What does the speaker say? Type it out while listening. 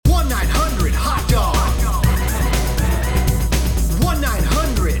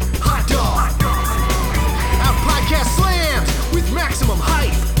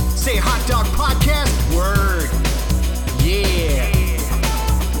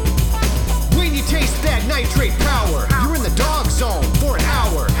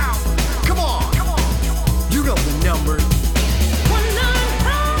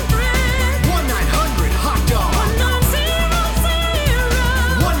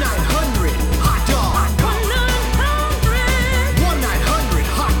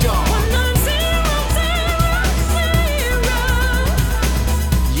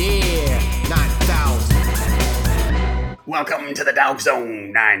the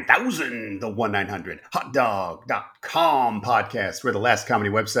Zzone 9000, the 1-900-HOTDOG.com podcast. We're the last comedy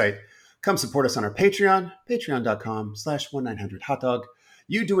website. Come support us on our Patreon, patreon.com/1-900-HOTDOG.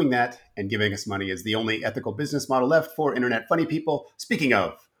 You doing that and giving us money is the only ethical business model left for internet funny people. Speaking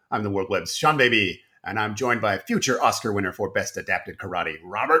of, I'm the World Web's Seanbaby, and I'm joined by future Oscar winner for Best Adapted Karate,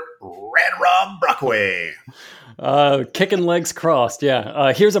 Robert Red Rob Brockway. Kicking legs crossed,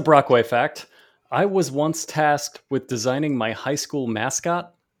 yeah. Here's a Brockway fact. I was once tasked with designing my high school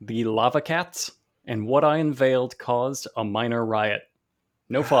mascot, the Lava Cats, and what I unveiled caused a minor riot.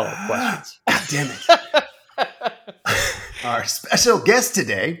 No follow-up questions. Damn it. Our special guest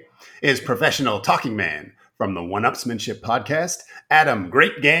today is professional talking man from the One-Upsmanship podcast, Adam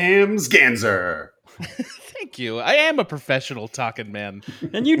Great Gams Ganser. Thank you. I am a professional talking man.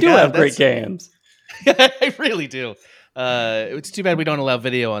 And you do have great games. I really do. It's too bad we don't allow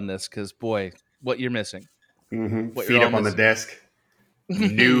video on this because, boy, what you're missing. Mm-hmm. Feet up on the desk.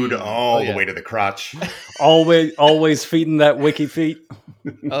 Nude all the way to the crotch. Always feeding that wiki feet.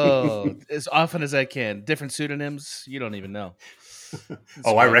 Oh, as often as I can. Different pseudonyms. You don't even know.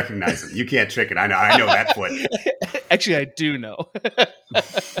 I recognize them. You can't trick it. I know that foot. Actually, I do know.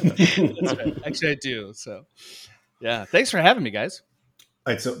 That's right. Actually, I do. So, yeah. Thanks for having me, guys.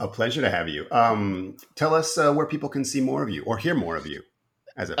 It's a pleasure to have you. Tell us where people can see more of you or hear more of you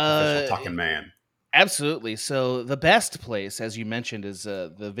as a professional talking man. Absolutely. So the best place, as you mentioned, is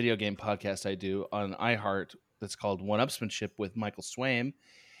the video game podcast I do on iHeart that's called One-Upsmanship with Michael Swaim.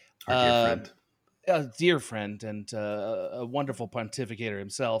 Our dear friend. A dear friend and a wonderful pontificator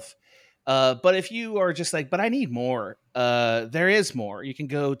himself. But if you are just like, but I need more, there is more. You can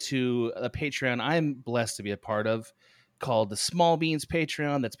go to a Patreon I'm blessed to be a part of called the Small Beans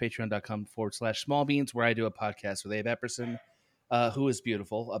Patreon. That's patreon.com/Small Beans, where I do a podcast with Abe Epperson, who is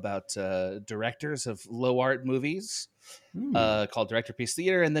beautiful, about directors of low art movies called Director Piece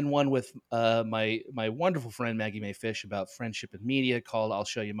Theater, and then one with my wonderful friend Maggie Mae Fish about friendship and media called I'll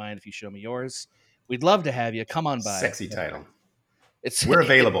Show You Mine If You Show Me Yours. We'd love to have you. Come on by. Sexy title. We're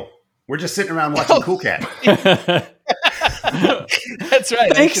available. We're just sitting around watching Cool Cat. That's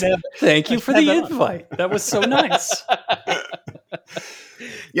right. Thank you for the invite. That was so nice.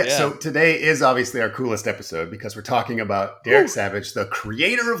 Yeah, so today is obviously our coolest episode because we're talking about Derek Savage, the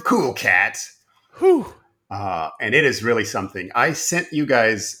creator of Cool Cat. And it is really something. I sent you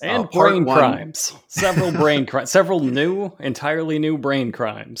guys and brain crimes. Several entirely new brain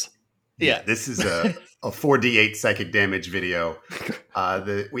crimes. Yeah, this is a 4D8 psychic damage video.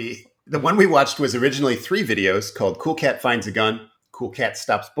 The one we watched was originally 3 videos called Cool Cat Finds a Gun, Cool Cat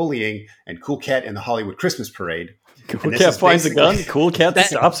Stops Bullying, and Cool Cat in the Hollywood Christmas Parade. Cool Cat Finds a Gun, Cool Cat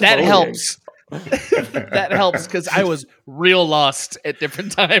Stops Bullying. That helps. That helps because I was real lost at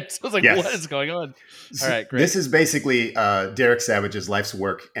different times. I was like, what is going on? All right, great. This is basically Derek Savage's life's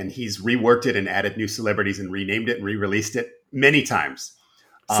work, and he's reworked it and added new celebrities and renamed it and re-released it many times.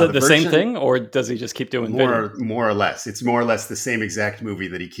 So the same thing, or does he just keep doing more or less? It's more or less the same exact movie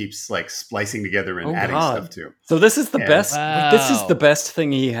that he keeps like splicing together and adding stuff to. So this is the best. Wow. This is the best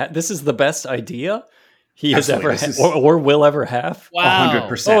thing he had. This is the best idea he has ever had, or will ever have. Wow,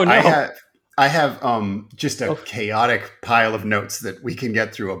 100%. Oh, no. I have just a chaotic pile of notes that we can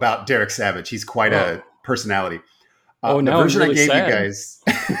get through about Derek Savage. He's quite a personality. The version I gave you guys,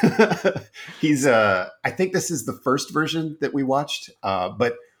 he's I think this is the first version that we watched,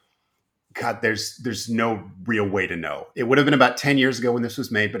 but God, there's no real way to know. It would have been about 10 years ago when this was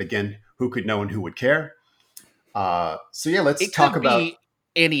made, but again, who could know and who would care? Let's talk about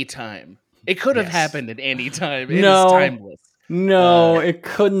any time. It could have happened at any time. It is timeless. No, it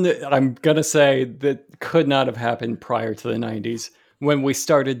couldn't. I'm gonna say that could not have happened prior to the 90s when we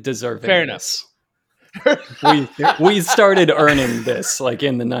started deserving. Fair enough. we started earning this like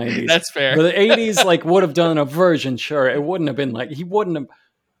in the 90s. That's fair. But the 80s would have done a version, sure. It wouldn't have been he wouldn't have.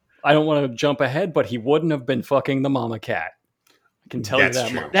 I don't want to jump ahead, but he wouldn't have been fucking the mama cat. I can tell you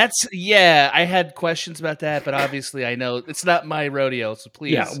that much. I had questions about that, but obviously I know it's not my rodeo, so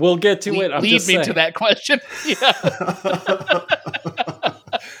please. Yeah, we'll get to it. Lead me to that question. Yeah.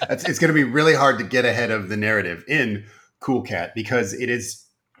 It's going to be really hard to get ahead of the narrative in Cool Cat because it is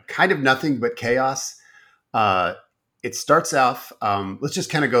kind of nothing but chaos. It starts off, let's just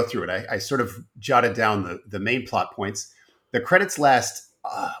kind of go through it. I sort of jotted down the main plot points. The credits last,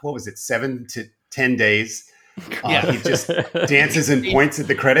 7 to 10 days. He just dances and points at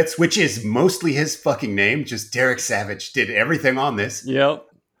the credits, which is mostly his fucking name. Just Derek Savage did everything on this. Yep.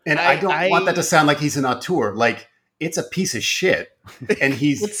 And I don't want that to sound like he's an auteur. Like, it's a piece of shit. And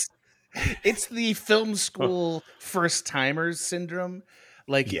he's... it's the film school first-timers syndrome.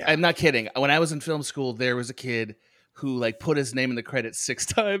 I'm not kidding. When I was in film school, there was a kid who like put his name in the credits 6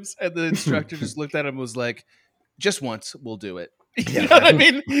 times, and the instructor just looked at him and was like, "Just once, we'll do it." You know what I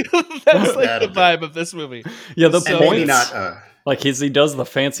mean? That's like the vibe of this movie. Yeah, the So- points, maybe not. like he does the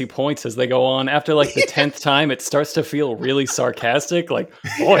fancy points as they go on. After like the 10th time, it starts to feel really sarcastic. Like,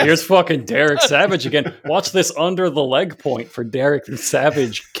 oh, here's fucking Derek Savage again. Watch this under the leg point for Derek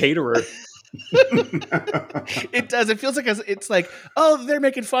Savage, caterer. It does. It feels like it's like, oh, they're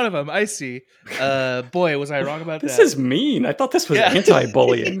making fun of him. I see. Boy, was I wrong about This that. is mean. I thought this was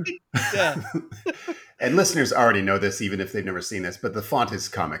anti-bullying. Yeah. And listeners already know this, even if they've never seen this, but the font is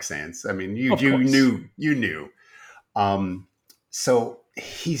Comic Sans. I mean, you Of course. knew. So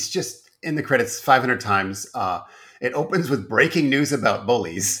he's just in the credits 500 times. It opens with breaking news about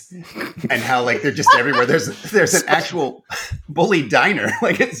bullies and how like they're just everywhere. There's an actual bully diner.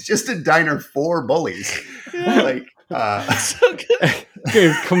 Like it's just a diner for bullies. Like So good.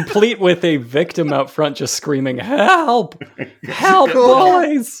 Complete with a victim out front just screaming, "Help! Help, Cool.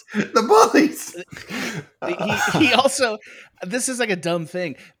 boys!" the bullies. He also, this is like a dumb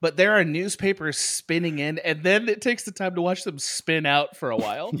thing, but there are newspapers spinning in, and then it takes the time to watch them spin out for a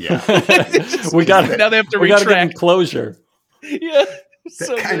while. Yeah, we got Now they have to we got to give him retract. closure. Yeah. that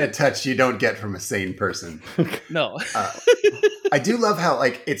So kind of good. touch you don't get from a sane person. No. I do love how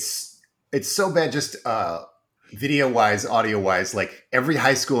like it's so bad just video wise, audio wise. Like every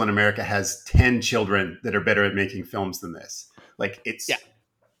high school in America has 10 children that are better at making films than this. Like it's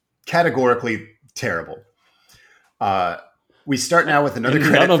categorically terrible. We start now with another And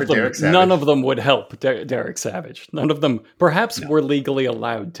credit for Derek Savage. none of them would help Derek Savage. None of them, perhaps, were legally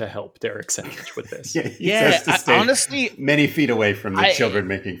allowed to help Derek Savage with this. He Yeah, says to stay honestly, many feet away from the I- children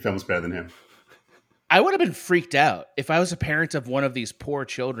making films better than him. I would have been freaked out if I was a parent of one of these poor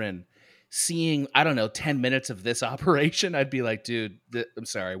children seeing, I don't know, 10 minutes of this operation. I'd be like, dude, I'm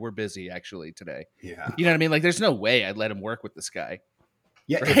sorry, we're busy actually today. Yeah. You know what I mean? Like, there's no way I'd let him work with this guy.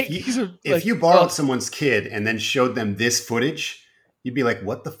 Yeah, Right? if you borrowed someone's kid and then showed them this footage, you'd be like,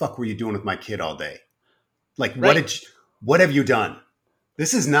 "What the fuck were you doing with my kid all day? Like, what have you done?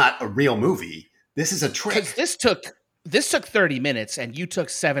 This is not a real movie. This is a trick." Because this took 30 minutes and you took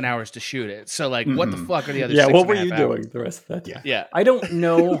 7 hours to shoot it. So, like, what the fuck are the other Yeah, 6 what and were a half you hours? doing the rest of that time? Yeah. I don't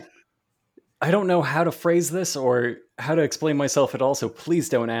know. I don't know how to phrase this or how to explain myself at all, so please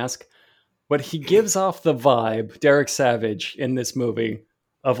don't ask. But he gives off the vibe, Derek Savage, in this movie,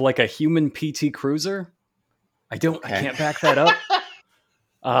 of like a human PT Cruiser. I can't back that up.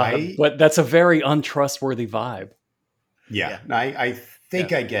 But that's a very untrustworthy vibe. Yeah. I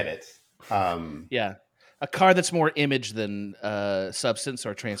think I get it. Yeah. A car that's more image than substance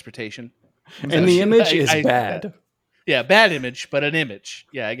or transportation. And the image is I- bad. Yeah, bad image, but an image.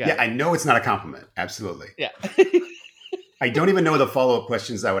 Yeah, I got it. I know it's not a compliment. Absolutely. Yeah. I don't even know the follow-up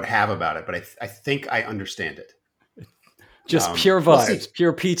questions I would have about it, but I think I understand it. Just pure we'll vibes, see.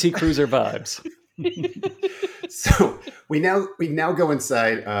 pure PT Cruiser vibes. So we now go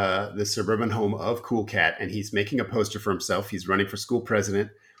inside the suburban home of Cool Cat, and he's making a poster for himself. He's running for school president.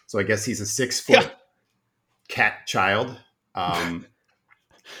 So I guess he's a 6-foot cat child.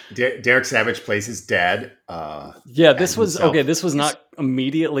 Derek Savage plays his dad. Yeah, this was himself. okay. This was not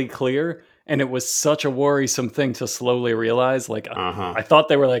immediately clear, and it was such a worrisome thing to slowly realize. Like, I thought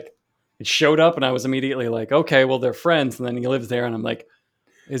they were like, it showed up, and I was immediately like, okay, well, they're friends, and then he lives there, and I'm like,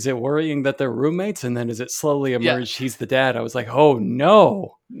 is it worrying that they're roommates? And then as it slowly emerged, he's the dad. I was like, oh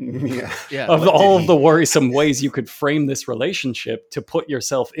no! Yeah. Yeah. Of all of the worrisome ways you could frame this relationship to put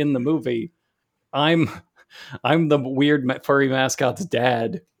yourself in the movie, I'm the weird furry mascot's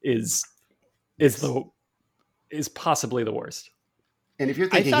dad is possibly the worst. And if you're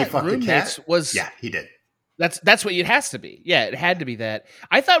I thinking he thought fucked the roommates cat, was yeah, he did. that's what it has to be. Yeah, it had to be that.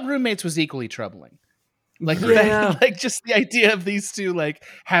 I thought roommates was equally troubling. Like, Yeah. like just the idea of these two like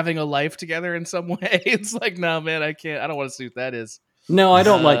having a life together in some way. It's like, no, man, I can't. I don't want to see what that is. No, I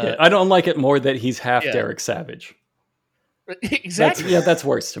don't like it. I don't like it more that he's half Yeah. Derek Savage. Exactly. That's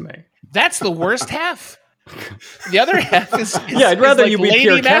worse to me. That's the worst half. The other half is Yeah, I'd rather like you be lady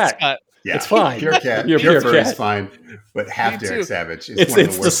pure cat. mascot. Yeah, It's fine. Pure cat. You're pure pure fur is cat. fine, but half Me Derek too. Savage is It's one of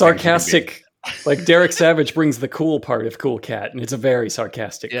the the worst things you can be. sarcastic, like Derek Savage brings the cool part of Cool Cat, and it's a very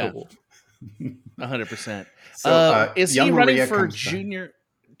sarcastic Yeah. cool. 100%. So, Is he young running Maria for comes back.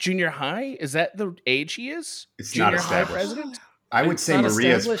 junior high? Is that the age he is? It's junior not high established. president? I would say Not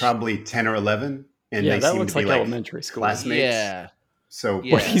Maria's established. probably 10 or 11, and Yeah, they that seem looks to be like like elementary school. classmates. Yeah. So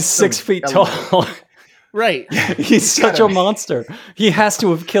Yeah. But he's So 6 feet elementary. tall. Right. He's such a monster. He has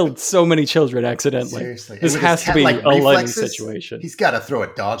to have killed so many children accidentally. Seriously. This And with has his to be cat-like a Lenny reflexes, situation. He's got to throw a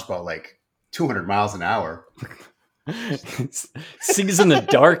dodgeball like 200 miles an hour. Sees in the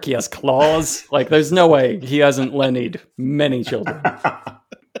dark. He has claws. Like, there's no way he hasn't lennied many children.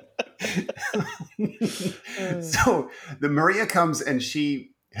 So the Maria comes and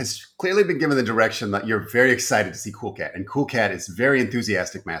she has clearly been given the direction that you're very excited to see Cool Cat. And Cool Cat is a very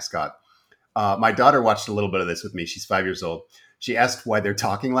enthusiastic mascot. My daughter watched a little bit of this with me. She's 5 years old. She asked why they're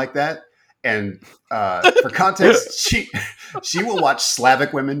talking like that. And for context, she will watch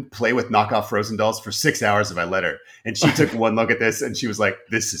Slavic women play with knockoff Frozen dolls for 6 hours if I let her. And she took one look at this and she was like,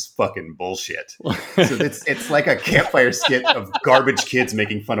 this is fucking bullshit. So it's like a campfire skit of garbage kids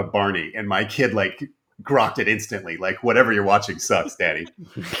making fun of Barney. And my kid like grokked it instantly. Like, whatever you're watching sucks, Daddy.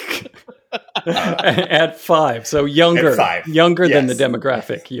 At 5, so younger At 5. than the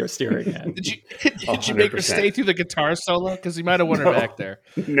demographic you're steering at. Did you make her stay through the guitar solo? Because you might have won her back there.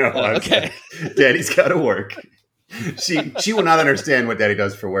 No, okay. Daddy's got to work. She will not understand what Daddy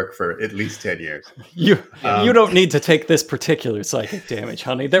does for work for at least 10 years. You don't need to take this particular psychic damage,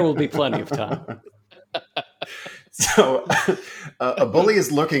 honey. There will be plenty of time. So a bully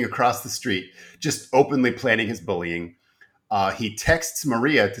is lurking across the street, just openly planning his bullying. He texts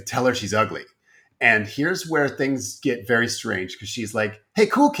Maria to tell her she's ugly. And here's where things get very strange because she's like, hey,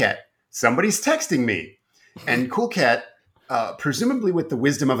 Cool Cat, somebody's texting me. And Cool Cat, presumably with the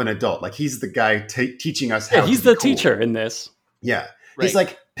wisdom of an adult, like he's the guy teaching us how to be he's the cool. teacher in this. Yeah. Right. He's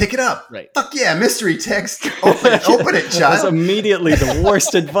like, pick it up. Right. Fuck yeah, mystery text. Open it, That's child. immediately the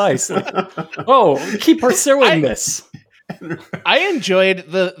worst advice. Like, oh, keep pursuing this. I enjoyed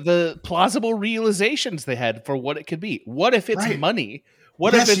the plausible realizations they had for what it could be. What if it's money?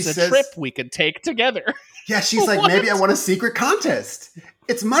 What if it's a trip we could take together? Yeah, she's like, maybe I want a secret contest.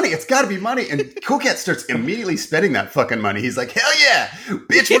 It's money. It's got to be money. And Cool Cat starts immediately spending that fucking money. He's like, hell yeah,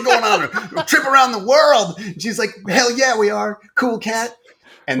 bitch, we're going on a trip around the world. And she's like, hell yeah, we are. Cool Cat.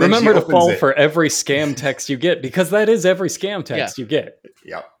 And then remember to fall for every scam text you get, because that is every scam text you get.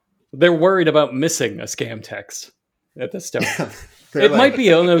 Yep. They're worried about missing a scam text at this time. It like, might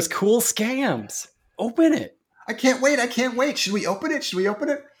be one of those cool scams. Open it. I can't wait. Should we open it?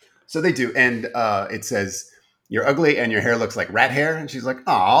 So they do. And it says, you're ugly and your hair looks like rat hair. And she's like,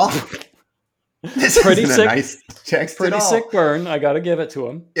 aw. This pretty isn't sick, a nice text pretty at all. sick burn. I got to give it to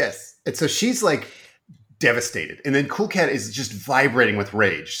him. Yes. And so she's like devastated. And then Cool Cat is just vibrating with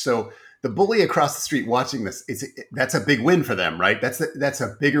rage. So the bully across the street watching this, that's a big win for them, right? That's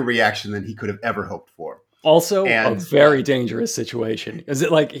a bigger reaction than he could have ever hoped for. Also, a very dangerous situation. Is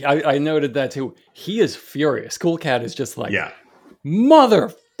it like, I noted that too. He is furious. Cool Cat is just like,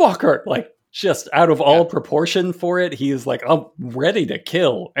 motherfucker, like just out of all proportion for it. He is like, I'm ready to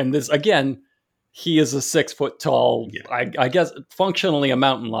kill. And this, again, he is a 6 foot tall, I guess, functionally a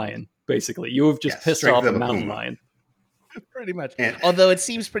mountain lion, basically. You have just pissed off a mountain lion. Pretty much. Although it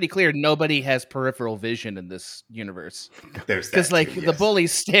seems pretty clear nobody has peripheral vision in this universe. Because the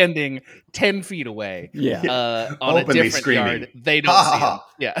bully's standing 10 feet away on openly a different screaming. Yard. They don't see him.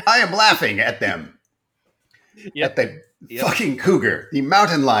 Yeah. I am laughing at them. At the fucking cougar, the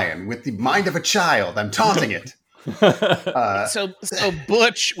mountain lion with the mind of a child. I'm taunting it. So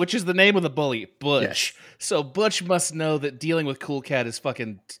Butch, which is the name of the bully, Butch. Yes. So Butch must know that dealing with Cool Cat is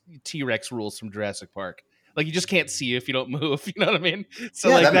fucking T-Rex rules from Jurassic Park. Like, you just can't see you if you don't move. You know what I mean? So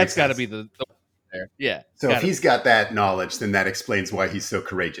that's got to be the there. Yeah. So if he's got that knowledge, then that explains why he's so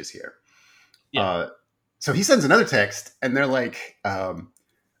courageous here. Yeah. So he sends another text, and they're like,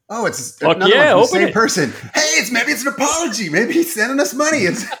 it's another one from the same person. Hey, maybe it's an apology. Maybe he's sending us money.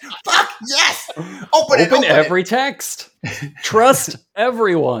 It's fuck yes. Open every text. Trust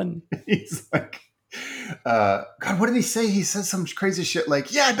everyone. He's like, God, what did he say? He says some crazy shit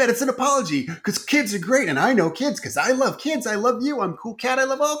like, I bet it's an apology because kids are great, and I know kids because I love kids. I love you. I'm Cool Cat. I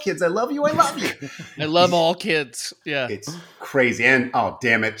love all kids. I love you. I love you. I love all kids. Yeah, it's crazy. And oh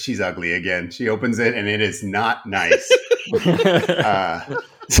damn it, she's ugly again. She opens it, and it is not nice.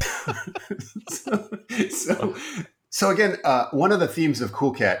 So again, one of the themes of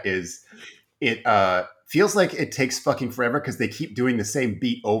Cool Cat is it feels like it takes fucking forever because they keep doing the same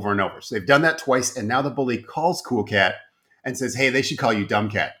beat over and over. So they've done that twice, and now the bully calls Cool Cat and says, hey, they should call you Dumb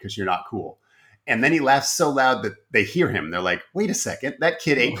Cat because you're not cool. And then he laughs so loud that they hear him. They're like, wait a second, that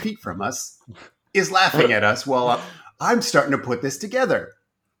kid 8 feet from us is laughing at us while I'm starting to put this together.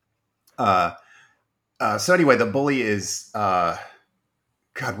 So anyway, the bully is, God,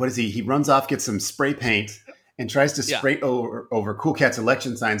 what is he? He runs off, gets some spray paint, and tries to spray over Cool Cat's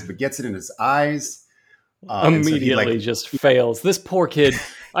election signs, but gets it in his eyes. Immediately just fails. This poor kid,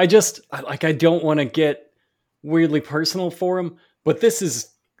 I don't want to get weirdly personal for him, but this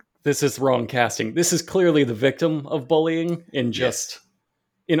is wrong casting. This is clearly the victim of bullying in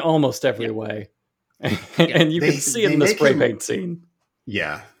almost every way. And you can see it in the spray paint scene.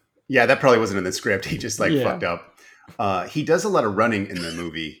 Yeah. Yeah, that probably wasn't in the script. He just fucked up. He does a lot of running in the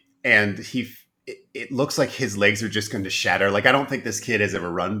movie, and it looks like his legs are just going to shatter. Like, I don't think this kid has ever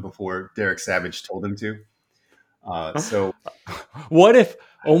run before Derek Savage told him to. So what if,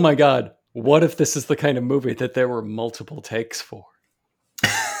 oh my God, what if this is the kind of movie that there were multiple takes for?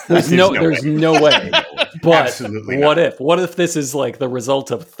 There's no way. But absolutely what if this is like the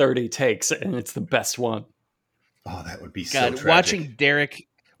result of 30 takes and it's the best one? Oh, that would be so tragic.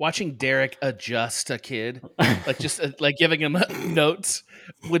 Watching Derek adjust a kid, like just like giving him notes,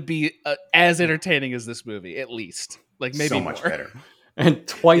 would be as entertaining as this movie, at least. Like maybe so much better, and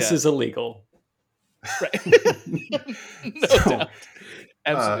twice as illegal. Right? No doubt,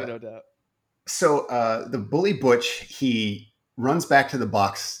 absolutely no doubt. So the bully Butch, he runs back to the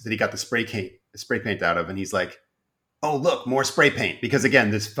box that he got the spray paint out of, and he's like, "Oh, look, more spray paint!" Because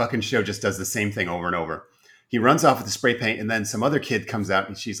again, this fucking show just does the same thing over and over. He runs off with the spray paint, and then some other kid comes out,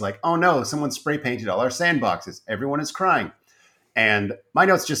 and she's like, "Oh no, someone spray painted all our sandboxes. Everyone is crying." And my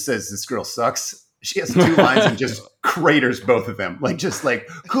notes just says, "This girl sucks." She has 2 lines and just craters both of them. Like, just like,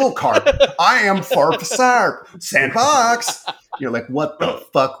 "Cool carp, I am Farp Sarp, sandbox." You're like, what the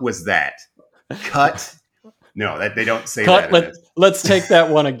fuck was that? Cut. No, that they don't say Cut, that. Let's take that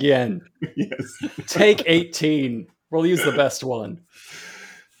one again. Yes. Take 18. We'll use the best one.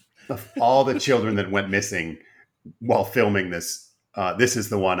 Of all the children that went missing while filming this, this is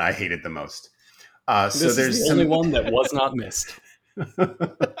the one I hated the most. This is the only one that was not missed.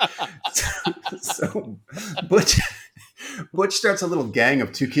 So Butch starts a little gang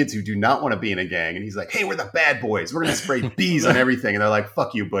of 2 kids who do not want to be in a gang, and he's like, "Hey, we're the bad boys. We're going to spray bees on everything." And they're like,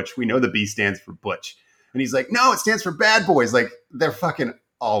 "Fuck you, Butch. We know the B stands for Butch." And he's like, "No, it stands for bad boys." Like, they're fucking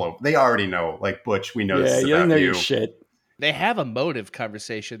all over. They already know. Like, "Butch, we know this is about know you." Your shit. They have a motive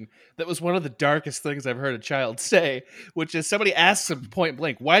conversation that was one of the darkest things I've heard a child say, which is somebody asks him point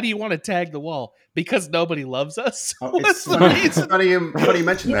blank, "Why do you want to tag the wall?" "Because nobody loves us." Oh, it's funny you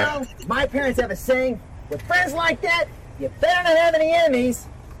mentioned that. Know, my parents have a saying, with friends like that, you better not have any enemies.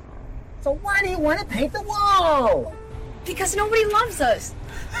 So why do you want to paint the wall? Because nobody loves us.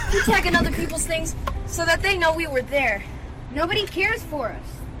 We tag in other people's things so that they know we were there. Nobody cares for us.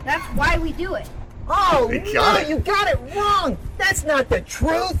 That's why we do it. Oh, no, you got it wrong. That's not the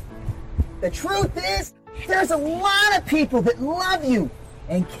truth. The truth is, there's a lot of people that love you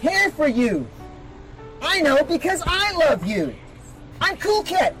and care for you. I know because I love you. I'm Cool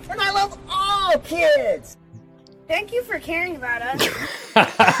Cat, and I love all kids. Thank you for caring about us.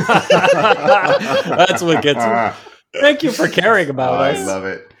 That's what gets me. Thank you for caring about us. I love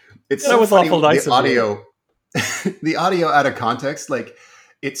it. It's that so was funny, awful nice the audio, the audio out of context, like,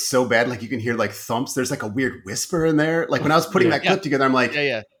 it's so bad. Like, you can hear like thumps. There's like a weird whisper in there. Like, when I was putting that clip together, I'm like,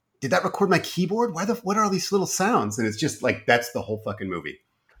 did that record my keyboard? What are all these little sounds? And it's just like, that's the whole fucking movie.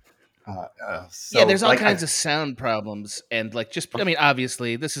 There's all kinds of sound problems. And like, just, I mean,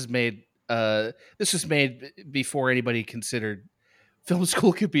 obviously this was made before anybody considered film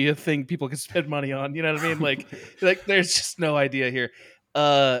school could be a thing people could spend money on. You know what I mean? Like there's just no idea here.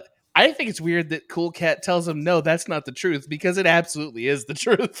 I think it's weird that Cool Cat tells him, "No, that's not the truth," because it absolutely is the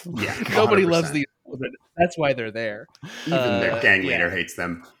truth. Yeah, nobody loves these children. That's why they're there. Even their gang leader hates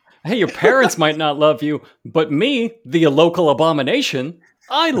them. Hey, your parents might not love you, but me, the local abomination,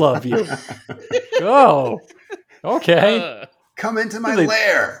 I love you. Oh, okay. Come into my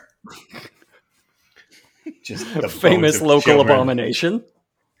lair. Just the famous local abomination.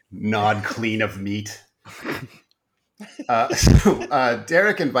 Gnawed clean of meat.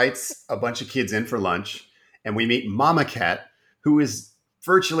 Derek invites a bunch of kids in for lunch, and we meet Mama Cat, who is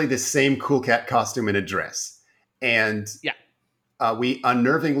virtually the same Cool Cat costume and a dress. And we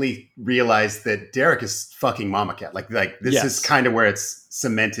unnervingly realize that Derek is fucking Mama Cat. Like this is kind of where it's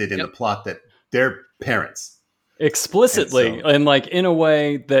cemented in the plot that they're parents. Explicitly, and like in a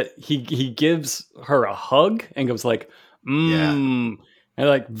way that he gives her a hug and goes like, and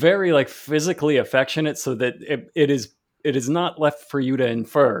like very like physically affectionate, so that it is not left for you to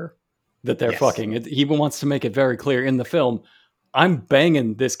infer that they're fucking. He even wants to make it very clear in the film, I'm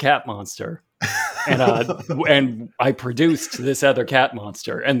banging this cat monster, and and I produced this other cat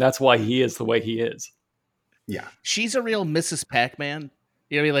monster, and that's why he is the way he is. Yeah, she's a real Mrs. Pac-Man.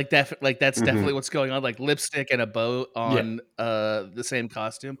 You know what I mean? Like that's definitely what's going on. Like lipstick and a bow on the same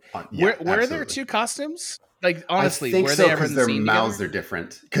costume. Were there 2 costumes? Like honestly, I think were so, they ever because their mouths together? are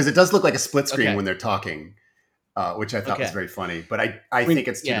different. Because it does look like a split screen when they're talking, which I thought was very funny. But I think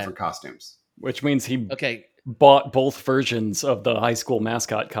it's 2 different costumes. Which means he bought both versions of the high school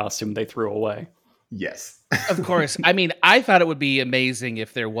mascot costume they threw away. Yes. Of course. I mean, I thought it would be amazing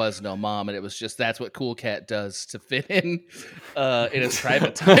if there was no mom, and it was just that's what Cool Cat does to fit in his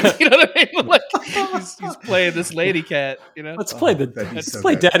private time. You know what I mean? Like he's playing this lady cat. You know, Let's play good.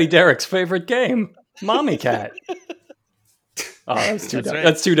 Daddy Derek's favorite game, Mommy Cat. Oh, that's too dark. right.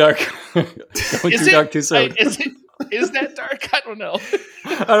 That's too dark. Going too dark too soon. Is that dark? I don't know.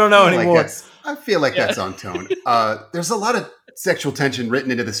 I don't know anymore. I feel like that's on tone. There's a lot of sexual tension written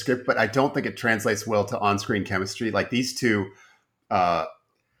into the script, but I don't think it translates well to on-screen chemistry. Like these two are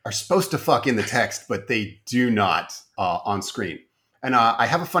supposed to fuck in the text, but they do not on screen. And I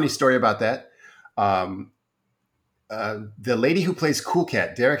have a funny story about that. The lady who plays Cool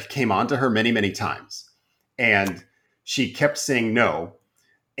Cat, Derek, came on to her many, many times, and she kept saying no.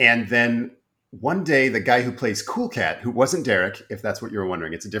 And then one day, the guy who plays Cool Cat, who wasn't Derek, if that's what you were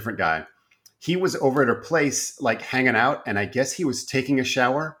wondering, it's a different guy. He was over at her place, like hanging out, and I guess he was taking a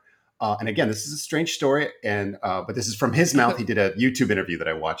shower. And again, this is a strange story, and but this is from his mouth. He did a YouTube interview that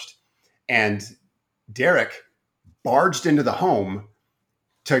I watched, and Derek barged into the home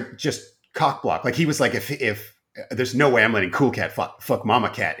to just cock block. Like he was like, if there's no way I'm letting Cool Cat fuck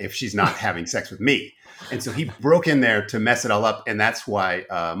Mama Cat if she's not having sex with me. And so he broke in there to mess it all up, and that's why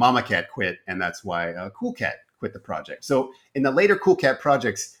Mama Cat quit, and that's why Cool Cat quit the project. So in the later Cool Cat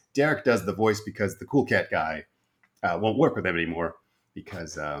projects, Derek does the voice because the Cool Cat guy won't work with him anymore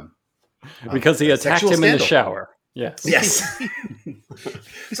because he attacked him in the shower. Yes.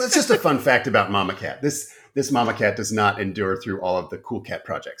 So it's just a fun fact about Mama Cat. This Mama Cat does not endure through all of the Cool Cat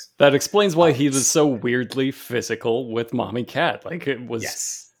projects. That explains why he was so weirdly physical with Mommy Cat. Like it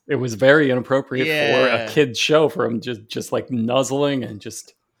was. It was very inappropriate for a kid's show for him just like nuzzling and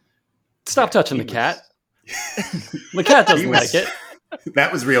just stop touching the cat. The cat doesn't like it.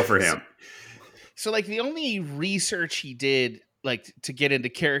 That was real for him. So like the only research he did like to get into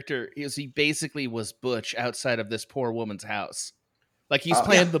character is he basically was Butch outside of this poor woman's house. Like he's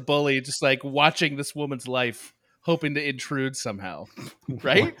playing the bully, just like watching this woman's life, hoping to intrude somehow.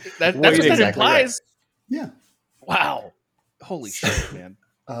 Right? That's what that implies. Right. Yeah. Wow. Holy shit, man.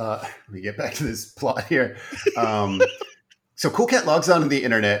 Let me get back to this plot here. So Cool Cat logs onto the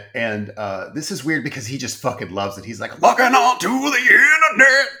internet, and this is weird because he just fucking loves it. He's like, logging on to the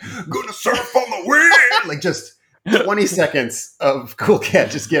internet, gonna surf on the wind. Like just 20 seconds of Cool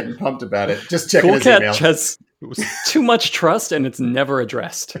Cat just getting pumped about it. Just checking his email. It was too much trust, and it's never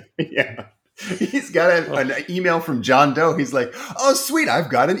addressed. Yeah. He's got an email from John Doe. He's like, oh, sweet, I've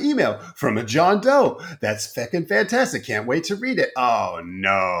got an email from a John Doe. That's feckin' fantastic. Can't wait to read it. Oh,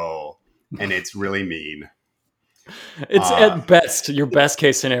 no. And it's really mean. It's at best, your best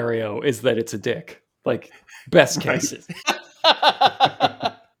case scenario is that it's a dick. Like, best cases.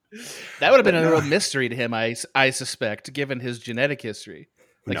 That would have been a real mystery to him, I suspect, given his genetic history.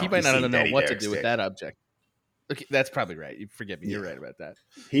 Like, he might not know what to do with that object. Okay, that's probably right. You forgive me. You're right about that.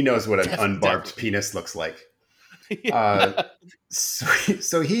 He knows what an unbarbed penis looks like.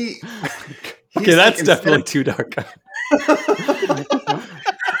 So he. Okay, that's definitely too dark.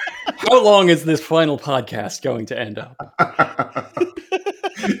 How long is this final podcast going to end up?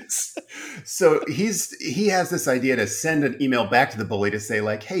 So he has this idea to send an email back to the bully to say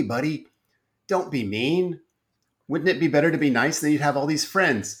like, "Hey, buddy, don't be mean. Wouldn't it be better to be nice? Then you'd have all these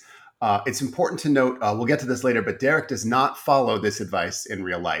friends." It's important to note, we'll get to this later, but Derek does not follow this advice in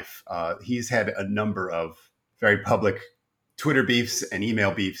real life. He's had a number of very public Twitter beefs and email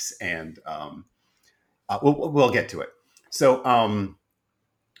beefs, and we'll get to it. So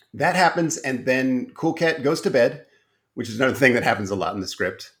that happens, and then Cool Cat goes to bed, which is another thing that happens a lot in the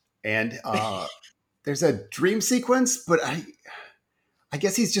script. And there's a dream sequence, but I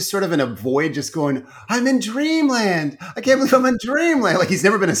guess he's just sort of in a void, just going, I'm in dreamland. I can't believe I'm in dreamland. Like he's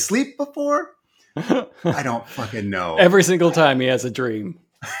never been asleep before. I don't fucking know. Every single time he has a dream.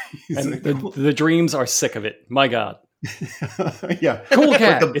 And like, the dreams are sick of it. My God. Yeah. Cool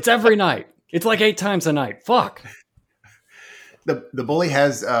Cat. It's every night. It's like 8 times a night. Fuck. The bully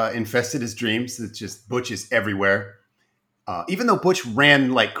has infested his dreams. It's just Butch is everywhere. Even though Butch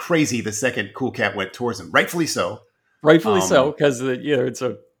ran like crazy the second Cool Cat went towards him. Rightfully so. Rightfully so, because it's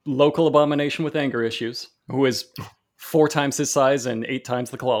a local abomination with anger issues who is 4 times his size and 8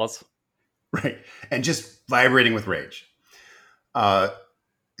 times the claws. Right. And just vibrating with rage.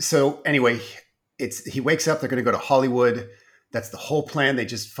 So anyway, he wakes up. They're going to go to Hollywood. That's the whole plan. They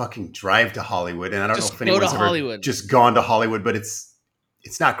just fucking drive to Hollywood. And I don't know if anyone's ever just gone to Hollywood, but it's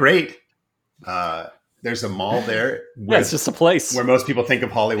not great. There's a mall there. It's just a place where most people think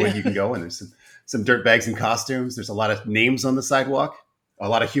of Hollywood. You can go, and there's some dirtbags in costumes. There's a lot of names on the sidewalk, a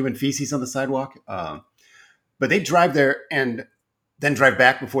lot of human feces on the sidewalk. But they drive there, and then drive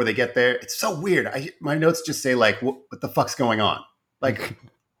back before they get there. It's so weird. My notes just say like, what the fuck's going on? Like,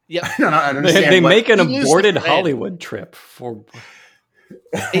 yeah, I don't understand. They make an aborted Hollywood trip for.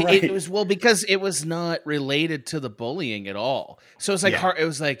 It was because it was not related to the bullying at all. So it's like hard. It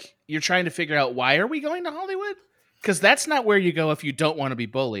was like you're trying to figure out, why are we going to Hollywood? Because that's not where you go if you don't want to be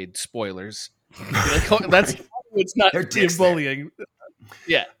bullied. Spoilers. That's it's not bullying.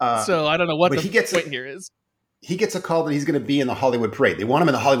 Yeah. So I don't know what the point here is. He gets a call that he's going to be in the Hollywood parade. They want him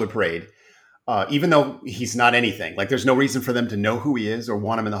in the Hollywood parade, even though he's not anything. Like, there's no reason for them to know who he is or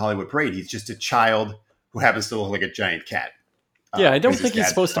want him in the Hollywood parade. He's just a child who happens to look like a giant cat. Yeah, I don't think he's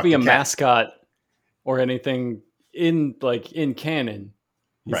supposed to be a mascot or anything in canon.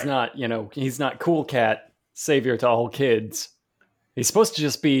 He's not, he's not Cool Cat, savior to all kids. He's supposed to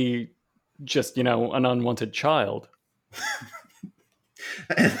just be an unwanted child.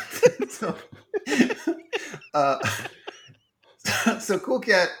 So Cool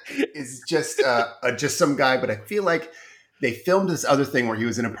Cat is just some guy, but I feel like they filmed this other thing where he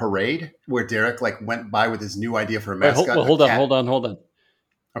was in a parade where Derek went by with his new idea for a mascot. Hold on.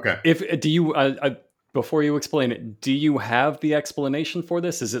 Okay. Before you explain it, do you have the explanation for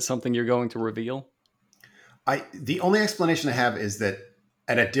this? Is it something you're going to reveal? The only explanation I have is that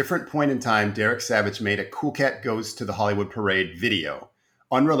at a different point in time, Derek Savage made a Cool Cat Goes to the Hollywood Parade video,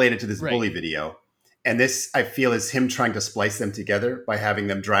 unrelated to this bully video. And this, I feel, is him trying to splice them together by having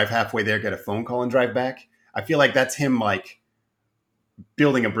them drive halfway there, get a phone call, and drive back. I feel like that's him,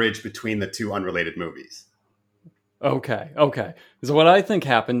 building a bridge between the two unrelated movies. Okay. So what I think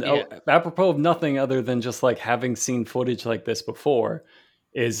happened, apropos of nothing other than just having seen footage like this before,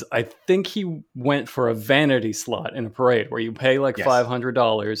 is I think he went for a vanity slot in a parade where you pay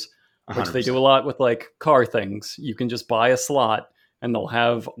 $500, which they do a lot with car things. You can just buy a slot and they'll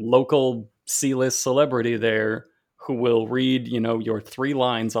have local C-list celebrity there who will read, your 3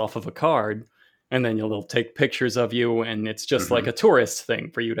 lines off of a card, and then they'll take pictures of you, and it's just like a tourist thing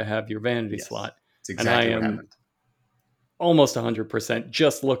for you to have your vanity slot. It's exactly what happened. Almost 100%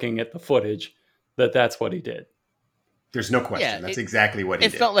 just looking at the footage that's what he did. There's no question. That's exactly what he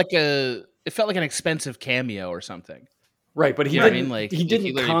did. It felt like an expensive cameo or something. Right, but he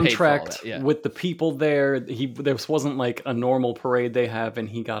didn't contract with the people there. This wasn't a normal parade they have, and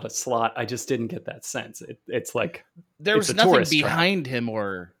he got a slot. I just didn't get that sense. It's like there was nothing behind him,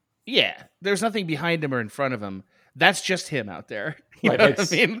 there's nothing behind him or in front of him. That's just him out there. You know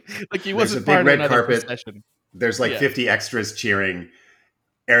what I mean? He wasn't part of another procession. There's 50 extras cheering.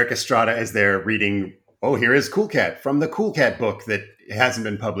 Eric Estrada as they're reading. Oh, here is Cool Cat from the Cool Cat book that hasn't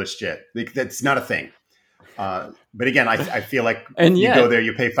been published yet. That's not a thing. But again, I feel like you go there,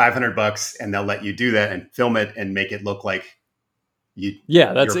 you pay $500, and they'll let you do that and film it and make it look like you.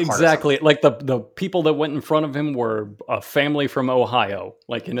 Yeah, that's exactly the people that went in front of him were a family from Ohio,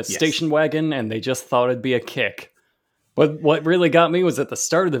 in a station wagon, and they just thought it'd be a kick. But what really got me was at the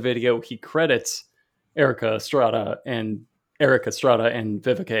start of the video, he credits Eric Estrada and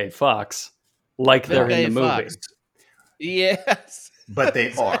Vivica A. Fox they're in the movie. Yes. But they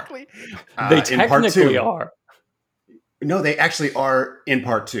exactly. They technically are. No, they actually are in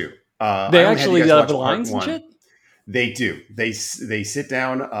part 2. They actually have the lines and shit? They do. They sit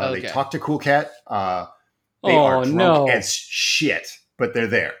down. They talk to Cool Cat. They are drunk as shit, but they're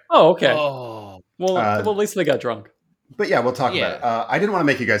there. Oh, okay. Well, at least they got drunk. But yeah, we'll talk about it. I didn't want to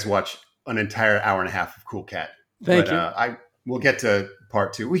make you guys watch an entire hour and a half of Cool Cat. Thank you. We'll get to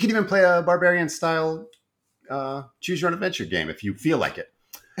part 2. We could even play a barbarian style choose your own adventure game if you feel like it.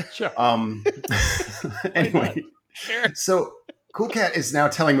 Sure. Anyway, sure. So Cool Cat is now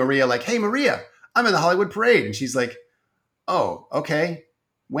telling Maria, hey, Maria, I'm in the Hollywood Parade. And she's like, oh, okay.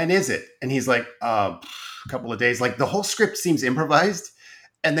 When is it? And he's like, a couple of days. The whole script seems improvised.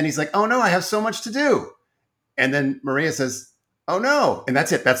 And then he's like, oh, no, I have so much to do. And then Maria says, oh, no. And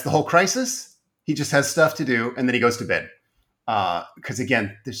that's it. That's the whole crisis. He just has stuff to do. And then he goes to bed. Because,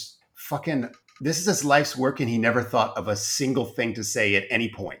 again, this is his life's work, and he never thought of a single thing to say at any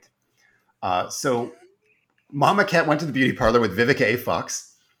point. So Mama Cat went to the beauty parlor with Vivica A.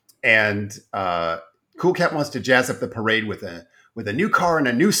 Fox, and Cool Cat wants to jazz up the parade with a new car and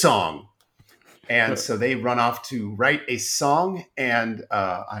a new song. And so they run off to write a song, and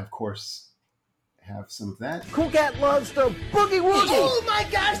I, of course, have some of that. Cool Cat loves the boogie woogie. Oh my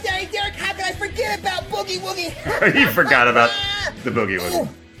gosh, Daddy Derek, how can I forget about boogie woogie? You forgot about the boogie woogie.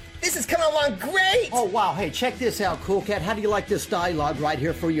 This is coming along great! Oh, wow. Hey, check this out, Cool Cat. How do you like this dialogue right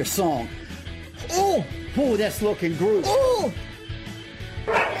here for your song? Ooh! Ooh, that's looking groovy. Ooh!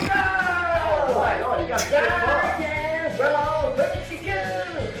 You got to get it well, look at you go.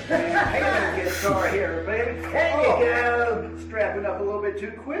 I gotta get a car here, baby. There you go. Strap it up a little bit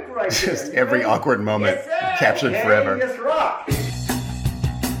too quick right there. Just every awkward moment captured forever. Yes, rock.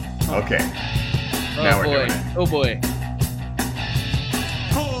 Okay. Now we're doing it. Oh boy.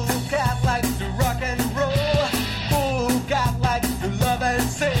 Cool cat likes to rock and roll. Cool cat likes to love and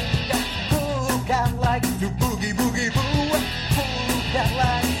sing. Cool cat likes to boogie boogie boo. Cool cat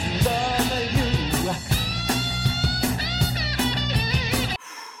likes to love you.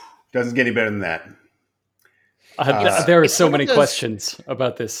 Doesn't get any better than that. There are so many questions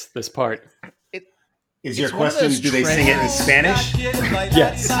about this part. Is your question, do they sing it in Spanish?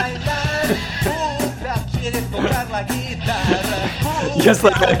 Yes. Yes,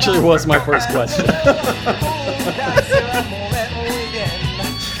 that actually was my first question.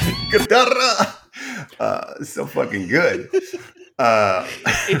 Guitarra! So fucking good.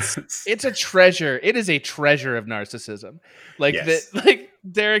 It's a treasure. It is a treasure of narcissism. Like Yes. like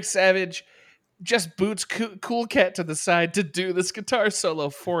Derek Savage just boots Cool Cat to the side to do this guitar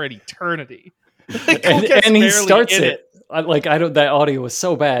solo for an eternity. Like, Cool Cat's and he barely starts in it. That audio was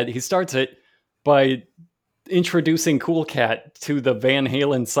so bad. He starts it by introducing Cool Cat to the Van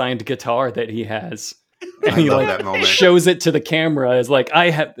Halen signed guitar that he has. And he love that moment. shows it to the camera as like,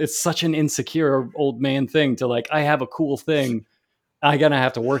 it's such an insecure old man thing to like, I have a cool thing. I'm gonna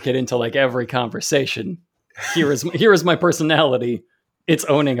have to work it into like every conversation. Here is my personality. It's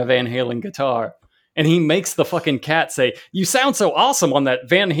owning a Van Halen guitar. And he makes the fucking cat say, "You sound so awesome on that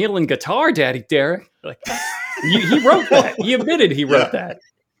Van Halen guitar, Daddy Derek." Like, he wrote that. He admitted he wrote that.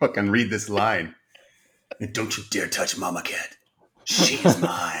 Fucking read this line. And don't you dare touch Mama Cat. She's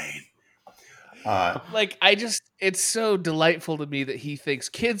mine. It's so delightful to me that he thinks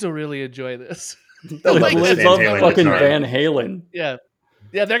kids will really enjoy this. They'll Like, love this they love Van Halen fucking guitar. Van Halen. Yeah.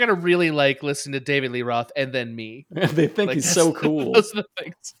 Yeah, they're gonna really like listen to David Lee Roth and then me. They think Like, he's that's so cool. Those are the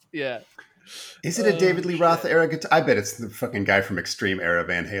things. Yeah. Is it a David Lee Roth era guitar? I bet it's the fucking guy from Extreme era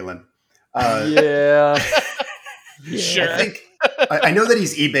Van Halen. Yeah. Sure. I think I know that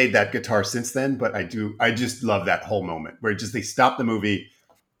he's eBayed that guitar since then, but I just love that whole moment where they stop the movie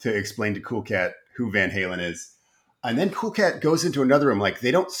to explain to Cool Cat who Van Halen is. And then Cool Cat goes into another room. Like,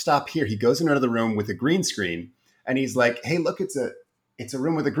 they don't stop here. He goes into another room with a green screen and he's like, "Hey, look, it's a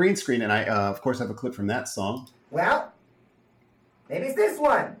room with a green screen." And I, of course, have a clip from that song. Well, maybe it's this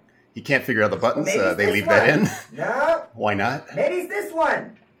one. He can't figure out the buttons. Maybe it's They this leave that in. No, Why not? maybe it's this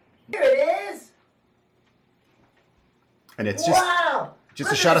one. Here it is. And it's just Wow.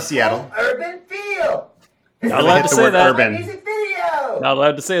 just Look a shot at of this Seattle. cool urban feel. Not Really allowed hit to the say word that. urban. Music video. Not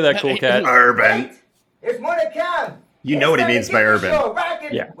allowed to say that, Cool Cat. Urban. Wait, there's more to come. You know what he means by urban.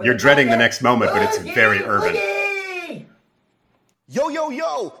 Yeah. You're dreading the next moment, but it's very urban. Boogie. Yo, yo,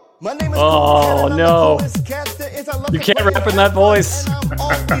 yo. My name is Oh, no. You can't rap in that voice.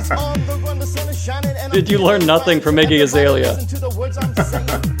 Did you learn nothing from Iggy Azalea?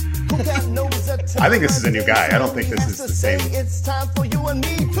 I think this is a new guy. I don't think this is the same. It's time for you and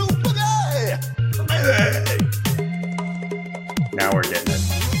me to boogie. Now we're getting it.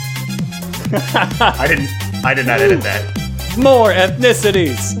 I did not edit that. More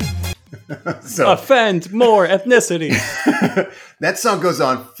ethnicities. So Offend more ethnicities. that song goes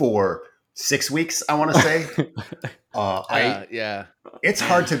on for 6 weeks, I want to say. Yeah. It's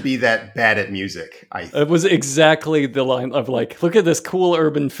hard to be that bad at music. It was exactly the line of like, look at this cool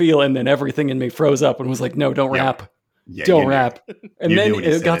urban feel, and then everything in me froze up and was like, no, don't Yeah. rap. Yeah, Don't you knew. rap. And You then knew when you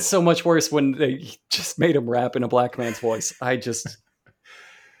it said got it. so much worse when they just made him rap in a black man's voice. I Oh,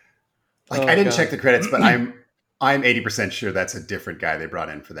 didn't God. check the credits, but I'm 80% sure that's a different guy they brought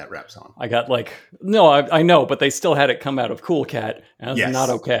in for that rap song. I got like, no, I know, but they still had it come out of Cool Cat. And I was Yes. not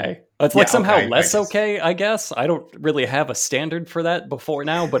okay. It's like Yeah, somehow okay, less I guess. okay, I guess. I don't really have a standard for that before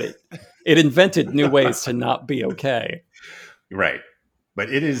now, but it invented new ways to not be okay. Right. But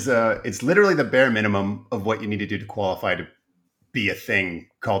it is it's literally the bare minimum of what you need to do to qualify to be a thing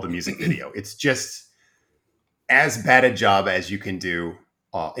called a music video. It's just as bad a job as you can do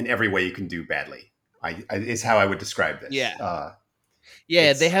in every way you can do badly. Is how I would describe this. Yeah.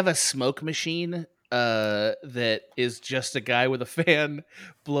 It's- They have a smoke machine that is just a guy with a fan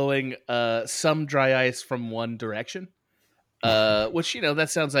blowing some dry ice from one direction. Which, that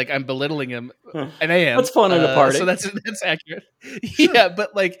sounds like I'm belittling him, and I am. That's fun at a party. So that's accurate. Yeah,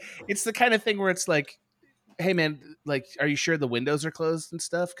 but like it's the kind of thing where it's like, hey man, like, are you sure the windows are closed and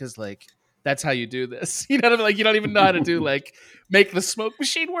stuff? Because like that's how you do this. You know what I mean? Like you don't even know how to do like make the smoke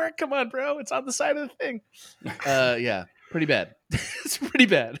machine work. Come on, bro. It's on the side of the thing. Yeah, pretty bad. It's pretty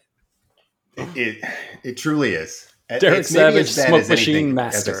bad. It truly is. Derek It's maybe Savage, as bad smoke as anything, machine as I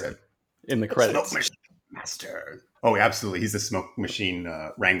master said. in the credits. Smoke machine master. Oh, absolutely. He's the smoke machine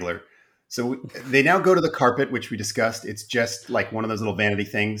wrangler. So they now go to the carpet, which we discussed. It's just like one of those little vanity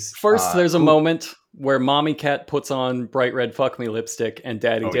things. First, there's a moment where Mommy Cat puts on bright red fuck me lipstick, and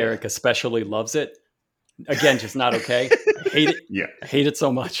Daddy Derek especially loves it. Again, just not okay. I hate it. Yeah. I hate it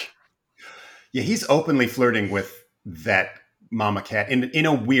so much. Yeah, he's openly flirting with that Mama Cat in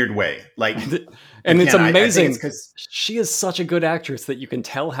a weird way. Like, and it's amazing. I think it's she is such a good actress that you can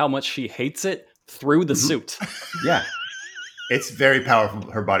tell how much she hates it through the suit. Yeah. It's very powerful,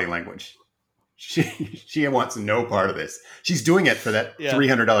 her body language. She wants no part of this. She's doing it for that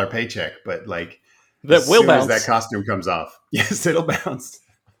 $300 paycheck, but like that will bounce. As that costume comes off. Yes, it'll bounce.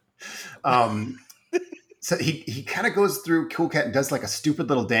 So he kind of goes through Cool Cat and does like a stupid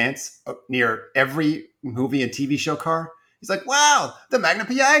little dance near every movie and TV show car. He's like, wow, the Magna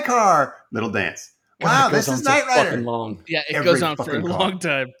PI car. Little dance. Wow, this is Knight Rider. Long. Yeah, it goes on for a long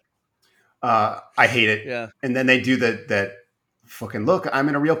time. I hate it. Yeah. And then they do that fucking look, I'm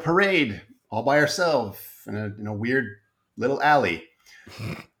in a real parade all by herself in a weird little alley.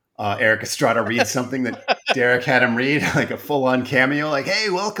 Eric Estrada reads something that Derek had him read, like a full-on cameo, like, hey,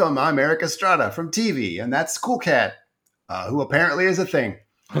 welcome, I'm Eric Estrada from TV, and that's Cool Cat, who apparently is a thing.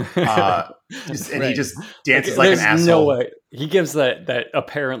 And he just dances like an asshole. No way. He gives that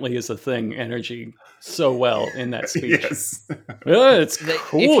apparently is a thing energy so well in that speech. Yes. It's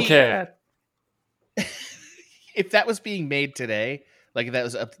Cool Cat. If that was being made today, like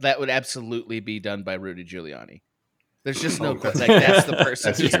that would absolutely be done by Rudy Giuliani. There's just no like that's the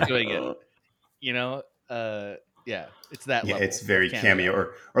person who's doing it. You know, it's that level. It's very cameo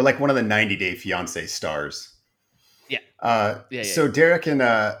or like one of the 90 Day Fiancé stars. Yeah. So Derek and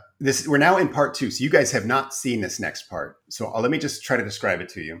we're now in part 2. So you guys have not seen this next part. So let me just try to describe it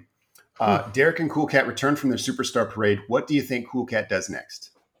to you. Derek and Cool Cat return from their superstar parade. What do you think Cool Cat does next?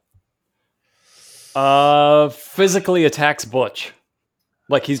 Physically attacks Butch.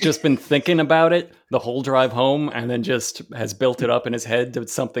 Like he's just been thinking about it the whole drive home and then just has built it up in his head to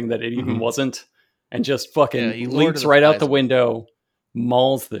something that it even wasn't. And just fucking leaps right out the window,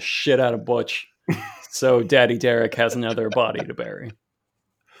 mauls the shit out of Butch. So Daddy Derek has another body to bury.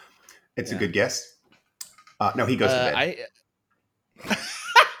 It's a good guess. No, he goes to bed.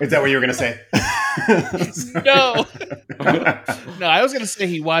 Is that what you were going to say? No, I was going to say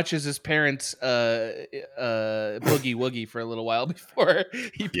he watches his parents boogie woogie for a little while before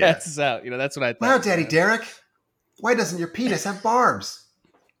he passes out. You know, that's what I thought. Wow, Daddy Derek, why doesn't your penis have barbs?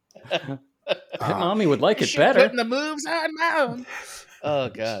 Mommy would like it better. Putting the moves on now. Oh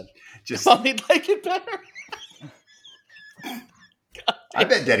God, Mommy'd like it better. I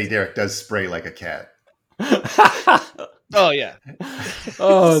bet Daddy Derek does spray like a cat. Oh yeah.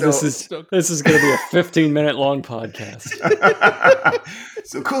 Oh, this is going to be a 15-minute long podcast.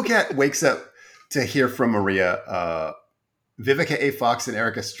 So Cool Cat wakes up to hear from Maria. Vivica A. Fox and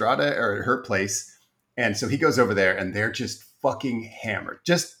Eric Estrada are at her place, and so he goes over there, and they're just fucking hammered,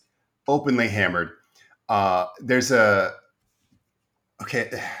 just openly hammered. There's a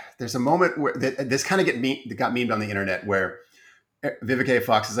moment where this kind of got memed on the internet where Vivica A.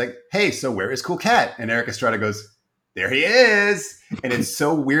 Fox is like, "Hey, so where is Cool Cat?" And Eric Estrada goes, "There he is," and it's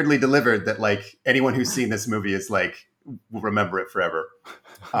so weirdly delivered that like anyone who's seen this movie is like will remember it forever.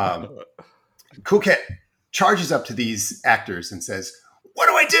 Cool Cat charges up to these actors and says, "What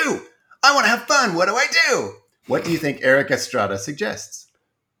do I do? I want to have fun. What do I do?" What do you think Eric Estrada suggests?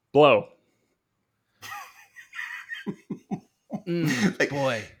 Blow.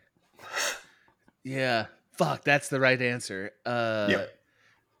 Boy. Yeah. Fuck, that's the right answer. Yep.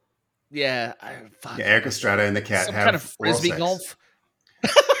 Yeah, Eric Estrada and the cat some have kind of frisbee golf.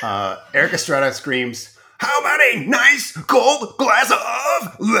 golf. Eric Estrada screams, "How many nice cold glass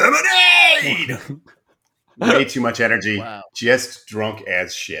of lemonade?" Way too much energy. Wow. Just drunk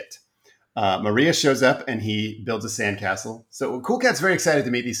as shit. Maria shows up and he builds a sandcastle. So Cool Cat's very excited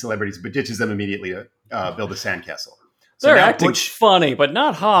to meet these celebrities, but ditches them immediately to build a sandcastle. So they're acting funny, but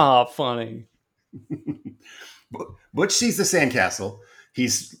not ha-ha funny. Butch sees the sandcastle.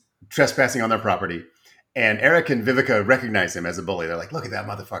 He's trespassing on their property. And Eric and Vivica recognize him as a bully. They're like, "Look at that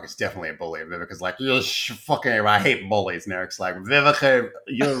motherfucker. It's definitely a bully." And Vivica's like, "You fucking, I hate bullies." And Eric's like, "Vivica,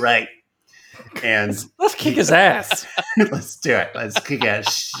 you're right." And let's kick his ass. Let's do it. Let's kick that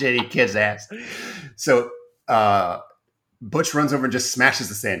shitty kid's ass. So Butch runs over and just smashes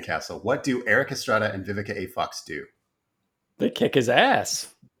the sandcastle. What do Eric Estrada and Vivica A. Fox do? They kick his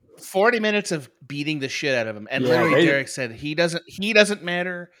ass. 40 minutes of beating the shit out of him. And literally Derek said, he doesn't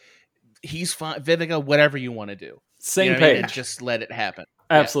matter. He's fine. Vivica, whatever you want to do. Same page. I mean? Just let it happen.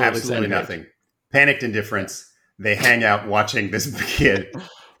 Absolutely nothing. Panicked indifference. They hang out watching this kid.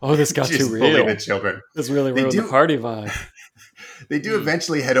 Oh, this got too real. The children. This really ruined the party vibe. They do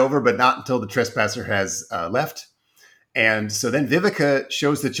eventually head over, but not until the trespasser has left. And so then Vivica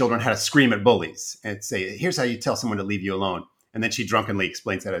shows the children how to scream at bullies and say, here's how you tell someone to leave you alone. And then she drunkenly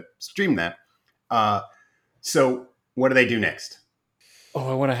explains how to stream that. So what do they do next? Oh,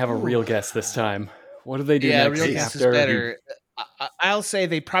 I want to have a real guess this time. What do they do Yeah, next real guess is after? better. I'll say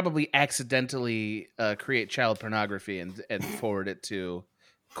they probably accidentally create child pornography and forward it to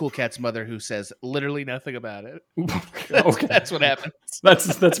Cool Cat's mother, who says literally nothing about it. Okay. That's what happens.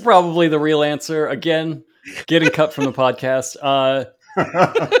 That's probably the real answer. Again, getting cut from the podcast. I'm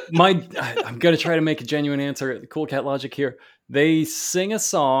going to try to make a genuine answer. Cool Cat logic here. They sing a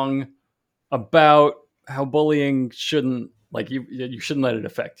song about how bullying shouldn't, like, you shouldn't let it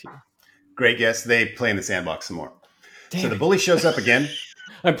affect you. Great guess. They play in the sandbox some more. Damn so the it. bully shows up again.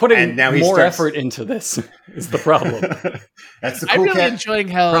 I'm putting and now he more starts... effort into this. Is the problem? That's the I'm Cool really Cat enjoying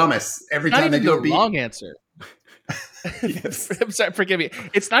how promise. Every not time they even do the a beat. wrong answer. Yes. I'm sorry, forgive me.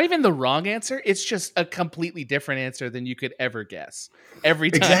 It's not even the wrong answer. It's just a completely different answer than you could ever guess.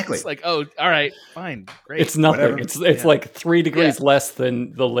 Every time, Exactly. It's like, oh, all right, fine, great. It's nothing. Whatever. It's like 3 degrees less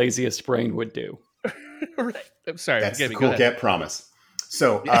than the laziest brain would do. Right. I'm sorry. That's forgive the me. Go Cool ahead. Cat promise.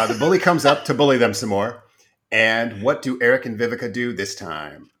 So the bully comes up to bully them some more. And what do Eric and Vivica do this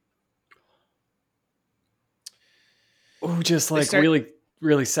time? Oh, just like start-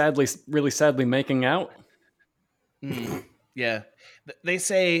 really sadly making out. Yeah. They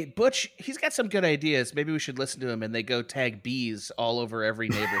say, Butch, he's got some good ideas. Maybe we should listen to him. And they go tag bees all over every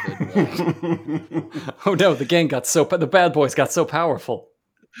neighborhood. Oh no, the bad boys got so powerful.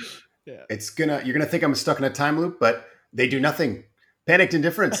 Yeah. You're gonna think I'm stuck in a time loop, but they do nothing. Panicked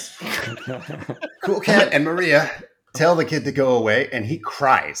indifference. Cool Cat and Maria tell the kid to go away, and he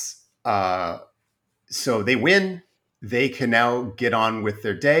cries. So they win. They can now get on with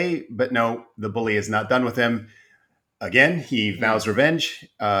their day, but no, the bully is not done with him. Again, he vows revenge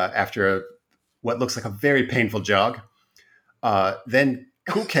after what looks like a very painful jog. Then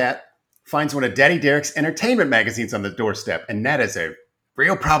Cool Cat finds one of Daddy Derek's entertainment magazines on the doorstep, and that is a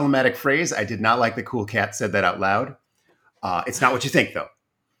real problematic phrase. I did not like the Cool Cat said that out loud. It's not what you think, though.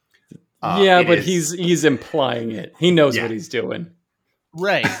 Yeah, but he's implying it. He knows what he's doing.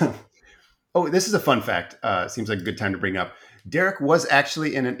 Right. Oh, this is a fun fact. Seems like a good time to bring up. Derek was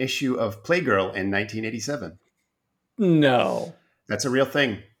actually in an issue of Playgirl in 1987. No. That's a real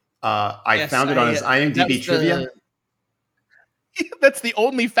thing. I found it on his IMDb trivia. That's the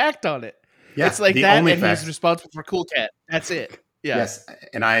only fact on it. Yeah, it's like the that, only and fact. he's responsible for Cool Cat. That's it. Yeah. Yes,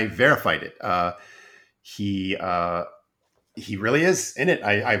 and I verified it. He really is in it.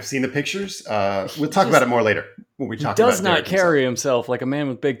 I've seen the pictures. We'll talk about it more later when we talk about Does not Derek carry himself like a man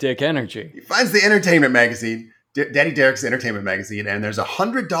with big dick energy. He finds the entertainment magazine, Daddy Derek's entertainment magazine, and there's a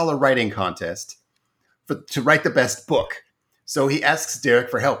 $100 writing contest to write the best book. So he asks Derek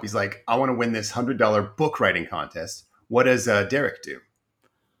for help. He's like, I want to win this $100 book writing contest. What does Derek do?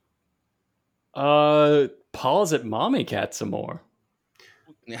 Paws at Mommy Cat some more.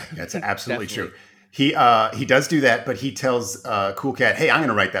 That's absolutely true. He does do that, but he tells Cool Cat, hey, I'm going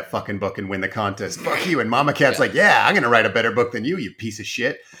to write that fucking book and win the contest. Fuck you. And Mama Cat's like, yeah, I'm going to write a better book than you piece of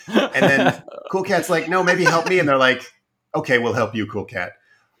shit. And then Cool Cat's like, no, maybe help me. And they're like, okay, we'll help you, Cool Cat.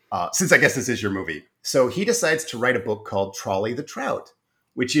 Since I guess this is your movie. So he decides to write a book called Trolley the Trout,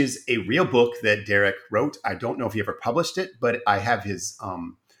 which is a real book that Derek wrote. I don't know if he ever published it, but I have his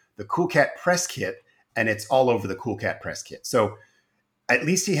the Cool Cat press kit, and it's all over the Cool Cat press kit. So at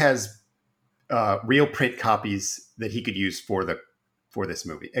least he has real print copies that he could use for this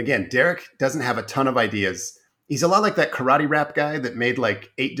movie. Again, Derek doesn't have a ton of ideas. He's a lot like that karate rap guy that made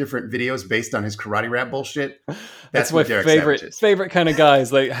like 8 different videos based on his karate rap bullshit. That's my favorite kind of guy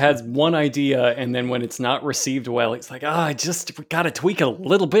is like has one idea, and then when it's not received well, it's like, I just got to tweak it a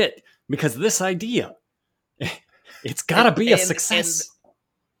little bit because this idea, it's got to be a success.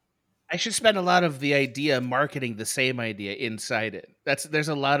 I should spend a lot of the idea marketing the same idea inside it. There's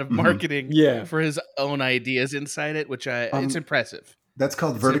a lot of marketing for his own ideas inside it, which it's impressive. That's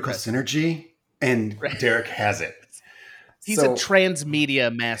called vertical synergy, and Derek has it. He's a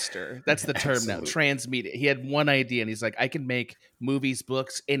transmedia master. That's the term now. Transmedia. He had one idea, and he's like, I can make movies,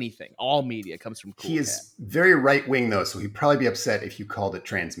 books, anything. All media comes from Cool Cat. He is very right wing though, so he'd probably be upset if you called it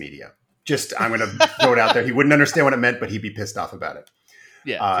transmedia. Just I'm going to throw it out there. He wouldn't understand what it meant, but he'd be pissed off about it.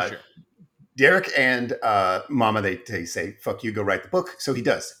 Yeah, for sure. Derek and Mama, they say, fuck you, go write the book. So he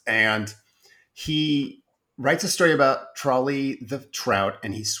does. And he writes a story about Trolley the Trout,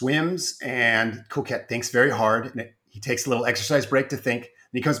 and he swims, and Cool Cat thinks very hard. And he takes a little exercise break to think. And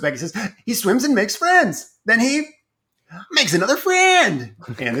he comes back and says, he swims and makes friends. Then he makes another friend.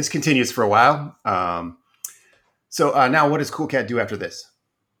 And this continues for a while. So now what does Cool Cat do after this?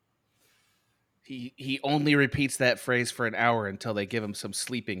 He only repeats that phrase for an hour until they give him some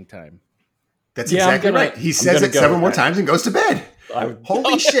sleeping time. That's exactly right. He says it several more times and goes to bed.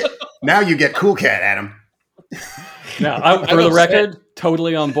 Holy shit. Now you get Cool Cat, Adam. Now, for the record,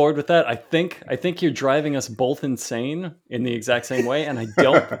 totally on board with that. I think you're driving us both insane in the exact same way, and I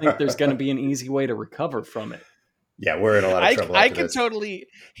don't think there's going to be an easy way to recover from it. Yeah, we're in a lot of trouble. I could totally.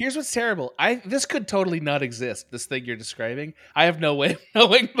 Here's what's terrible. This could totally not exist. This thing you're describing, I have no way of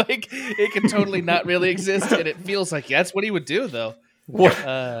knowing. Like, it can totally not really exist, and it feels like that's what he would do, though. What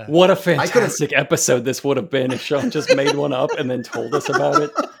a fantastic episode this would have been if Sean just made one up and then told us about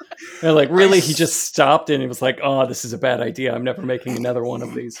it. And like, really, he just stopped and he was like, "Oh, this is a bad idea. I'm never making another one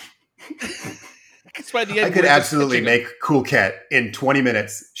of these." I could absolutely make Cool Cat in 20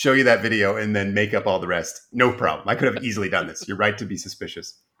 minutes, show you that video, and then make up all the rest. No problem. I could have easily done this. You're right to be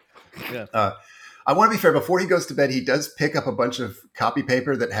suspicious. Yeah. I want to be fair. Before he goes to bed, he does pick up a bunch of copy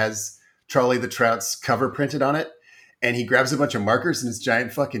paper that has Charlie the Trout's cover printed on it. And he grabs a bunch of markers in his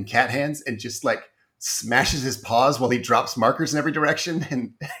giant fucking cat hands and just like smashes his paws while he drops markers in every direction.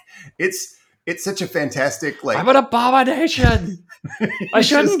 And it's such a fantastic, like, I'm an abomination. I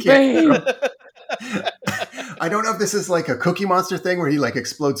shouldn't be. I don't know if this is like a Cookie Monster thing where he like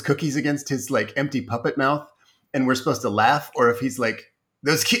explodes cookies against his like empty puppet mouth and we're supposed to laugh, or if he's like,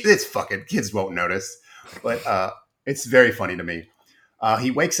 those kids, it's fucking kids won't notice. But it's very funny to me.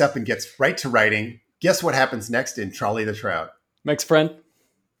 He wakes up and gets right to writing. Guess what happens next in Charlie the Trout? Makes friend.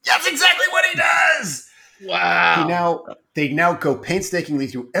 That's exactly what he does. Wow. They now go painstakingly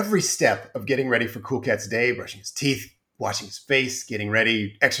through every step of getting ready for Cool Cat's day, brushing his teeth, washing his face, getting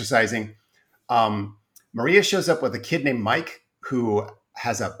ready, exercising. Maria shows up with a kid named Mike who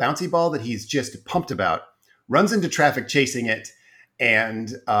has a bouncy ball that he's just pumped about, runs into traffic chasing it,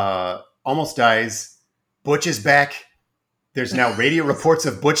 and almost dies. Butch is back. There's now radio reports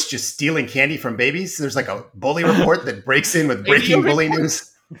of Butch just stealing candy from babies. There's like a bully report that breaks in with breaking bully news.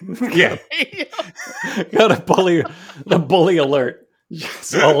 Yeah. Got the bully alert.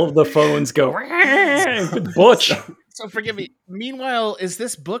 So all of the phones go, Butch. So forgive me. Meanwhile, is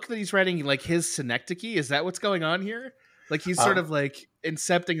this book that he's writing like his synecdoche? Is that what's going on here? Like he's sort of like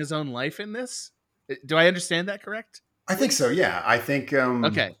incepting his own life in this? Do I understand that correct? I think so, yeah. I think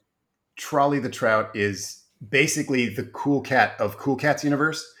okay. Charlie the Trout is basically the Cool Cat of Cool Cat's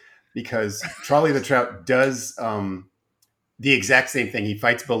universe, because Charlie the Trout does the exact same thing. He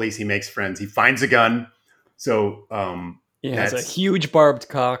fights bullies, he makes friends, he finds a gun. So he has a huge barbed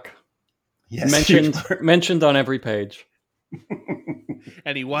cock. Yes, mentioned on every page.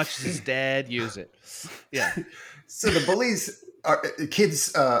 And he watches his dad use it. Yeah. So the bullies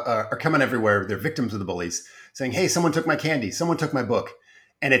kids are coming everywhere. They're victims of the bullies, saying, "Hey, someone took my candy. Someone took my book."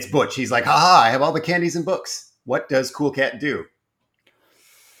 And it's Butch. He's like, "Haha, I have all the candies and books." What does Cool Cat do?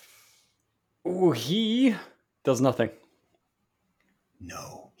 Ooh, he does nothing.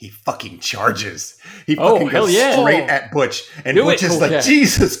 No, he fucking charges. He fucking goes straight at Butch. And Butch is like,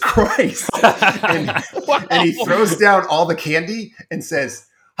 "Jesus Christ." and he throws down all the candy and says,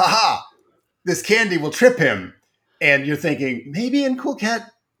 "Haha, this candy will trip him." And you're thinking, maybe in Cool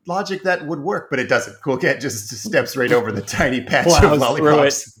Cat logic that would work, but it doesn't. Cool Cat just steps right over the tiny patch of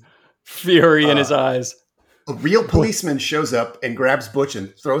lollipops. Fury in his eyes. A real policeman shows up and grabs Butch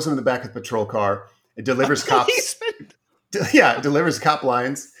and throws him in the back of the patrol car and delivers cops. Delivers cop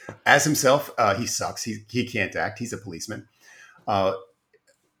lines as himself. He sucks. He can't act. He's a policeman. I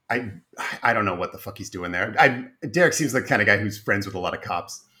don't know what the fuck he's doing there. Derek seems like the kind of guy who's friends with a lot of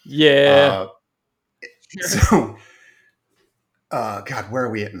cops. Yeah. So, God, where are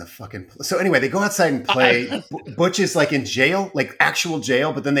we at in the fucking... So anyway, they go outside and play. Butch is like in jail, like actual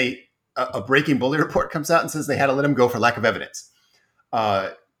jail, but then a breaking bully report comes out and says they had to let him go for lack of evidence.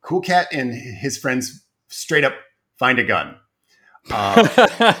 Cool Cat and his friends straight up find a gun.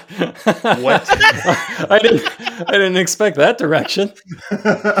 What? I didn't expect that direction.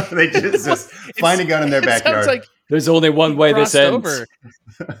 They just find a gun in their backyard. Like there's only one way this ends. Over.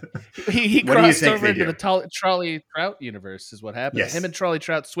 He crossed over into the Charlie Trout universe is what happened. Yes. Him and Charlie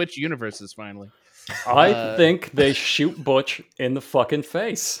Trout switch universes finally. I think they shoot Butch in the fucking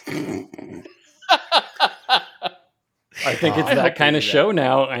face. I think it's that kind of show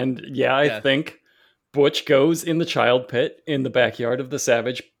now. And I think Butch goes in the child pit in the backyard of the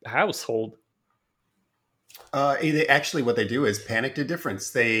Savage household. Actually, what they do is panicked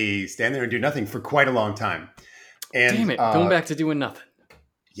indifference. They stand there and do nothing for quite a long time. And, damn it, going back to doing nothing.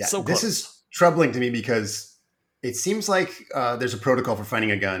 Yeah, so this is troubling to me because it seems like there's a protocol for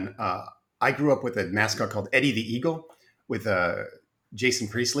finding a gun. I grew up with a mascot called Eddie the Eagle with Jason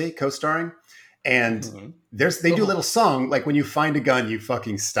Priestley co-starring. And they do a little song like, when you find a gun, you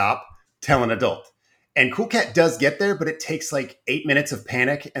fucking stop, tell an adult. And Cool Cat does get there, but it takes like 8 minutes of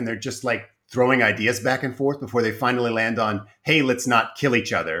panic, and they're just like throwing ideas back and forth before they finally land on, hey, let's not kill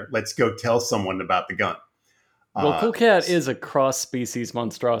each other. Let's go tell someone about the gun. Well, Cool Cat is a cross-species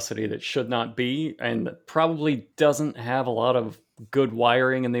monstrosity that should not be, and probably doesn't have a lot of good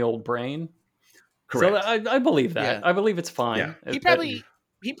wiring in the old brain. Correct. So I believe that. Yeah. I believe it's fine. Yeah.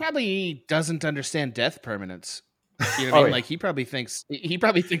 He probably doesn't understand death permanence. You know what I mean? Yeah. Like he probably thinks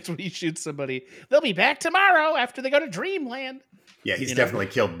when he shoots somebody, they'll be back tomorrow after they go to Dreamland. Yeah, he's definitely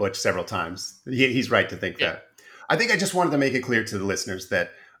killed Butch several times. He's right to think that. I think I just wanted to make it clear to the listeners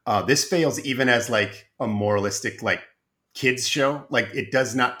that this fails even as like a moralistic like kids show. Like, it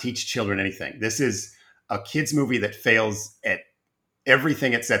does not teach children anything. This is a kids movie that fails at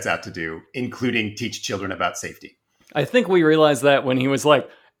everything it sets out to do, including teach children about safety. I think we realized that when he was like,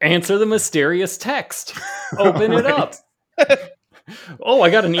 answer the mysterious text. Open it up. Oh, I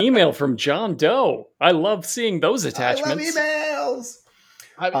got an email from John Doe. I love seeing those attachments.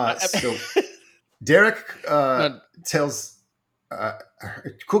 I love emails. So Derek tells...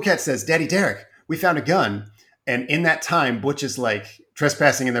 Cool Cat says, Daddy Derek, we found a gun. And in that time, Butch is like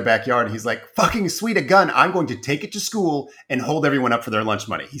trespassing in their backyard. And he's like, fucking sweet, a gun. I'm going to take it to school and hold everyone up for their lunch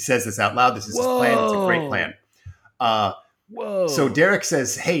money. He says this out loud. This is his plan. It's a great plan. So Derek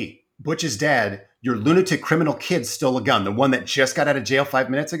says, hey, Butch's dad, your lunatic criminal kid stole a gun. The one that just got out of jail 5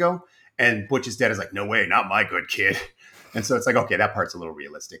 minutes ago. And Butch's dad is like, no way, not my good kid. And so it's like, okay, that part's a little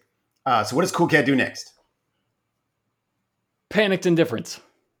realistic. So what does Cool Cat do next? Panicked indifference.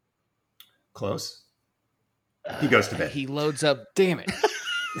 Close. He goes to bed. He loads up. Damn it.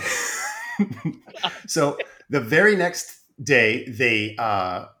 So the very next day,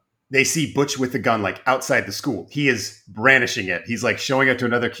 they see Butch with the gun, like outside the school. He is brandishing it. He's like showing it to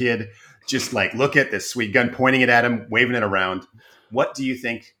another kid. Just like, look at this sweet gun, pointing it at him, waving it around. What do you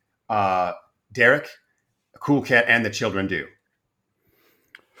think Derek, Cool Cat, and the children do?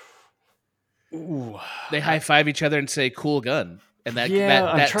 Ooh. They high five each other and say "cool gun," and that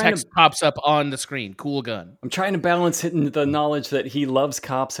text pops up on the screen. Cool gun. I'm trying to balance hitting the knowledge that he loves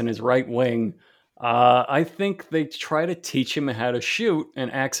cops and is right wing. I think they try to teach him how to shoot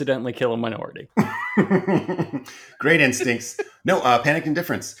and accidentally kill a minority. Great instincts. No, panic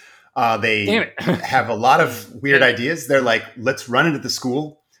indifference. They have a lot of weird ideas. They're like, let's run into the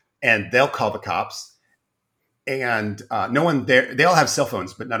school and they'll call the cops. And no one there, they all have cell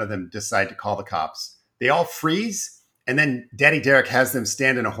phones, but none of them decide to call the cops. They all freeze. And then Daddy Derek has them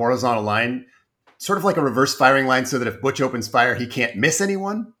stand in a horizontal line, sort of like a reverse firing line, so that if Butch opens fire, he can't miss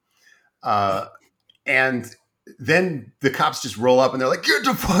anyone. And then the cops just roll up and they're like, get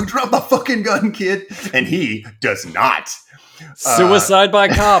the fuck, drop the fucking gun, kid. And he does not. Suicide by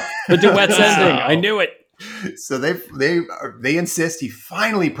cop. The duet's ending. I knew it. So they insist he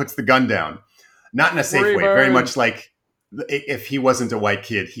finally puts the gun down. Not in a safe way. Very much like if he wasn't a white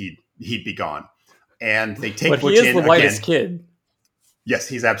kid, he'd be gone. And they take Butch in. But he is the whitest kid. Yes,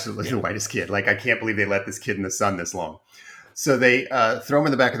 he's absolutely the whitest kid. Like, I can't believe they let this kid in the sun this long. So they throw him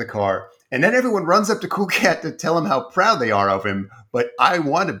in the back of the car. And then everyone runs up to Cool Cat to tell him how proud they are of him. But I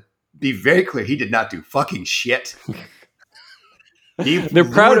want to be very clear. He did not do fucking shit. They're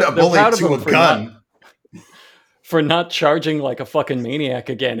proud of him a gun. For not charging like a fucking maniac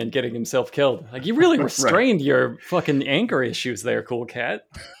again and getting himself killed. Like, you really restrained your fucking anger issues there, Cool Cat.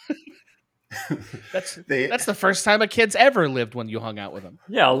 That's the first time a kid's ever lived when you hung out with him.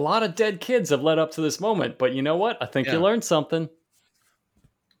 Yeah, a lot of dead kids have led up to this moment, but you know what? I think you learned something.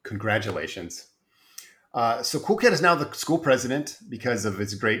 Congratulations. So Cool Cat is now the school president because of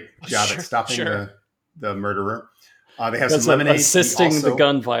his great job at stopping the murderer. They have some lemonade. Assisting the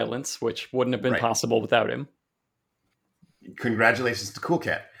gun violence, which wouldn't have been possible without him. Congratulations to Cool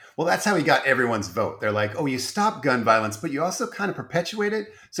Cat. Well, that's how he got everyone's vote. They're like, oh, you stop gun violence, but you also kind of perpetuate it.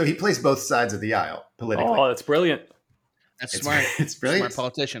 So he plays both sides of the aisle politically. Oh, that's brilliant. That's smart. It's brilliant.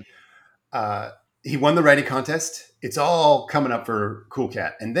 Smart politician. He won the writing contest. It's all coming up for Cool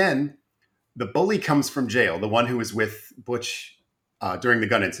Cat. And then the bully comes from jail, the one who was with Butch during the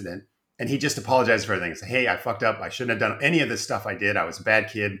gun incident. And he just apologized for everything. He said, hey, I fucked up. I shouldn't have done any of this stuff I did. I was a bad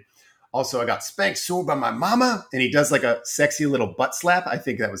kid. Also, I got spanked sore by my mama. And he does like a sexy little butt slap. I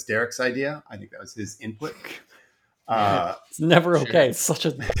think that was Derek's idea. I think that was his input. It's never okay. It's such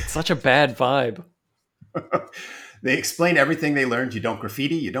a bad vibe. They explain everything they learned. You don't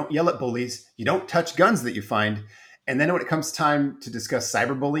graffiti. You don't yell at bullies. You don't touch guns that you find. And then when it comes time to discuss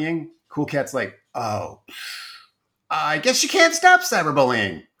cyberbullying, Cool Cat's like, oh, I guess you can't stop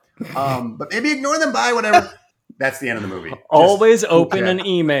cyberbullying. But maybe ignore them by whatever. That's the end of the movie. Always open an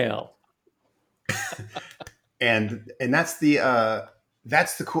email. and that's the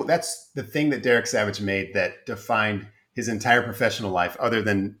thing that Derek Savage made that defined his entire professional life, other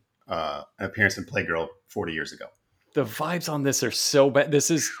than an appearance in Playgirl 40 years ago. The vibes on this are so bad. This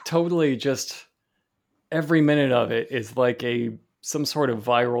is totally just every minute of it is like some sort of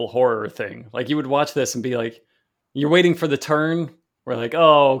viral horror thing. Like you would watch this and be like, you're waiting for the turn. We're like,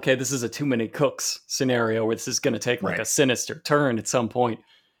 oh, okay, this is a Too Many Cooks scenario where this is going to take like a sinister turn at some point.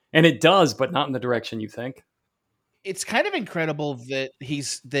 And it does, but not in the direction you think. It's kind of incredible that he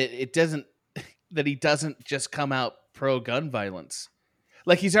doesn't just come out pro gun violence.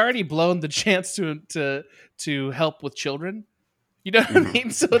 Like he's already blown the chance to help with children. You know what I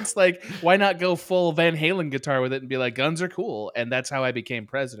mean? So it's like, why not go full Van Halen guitar with it and be like, guns are cool, and that's how I became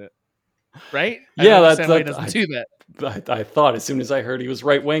president. Right? Yeah, why he doesn't do that. I thought as soon as I heard he was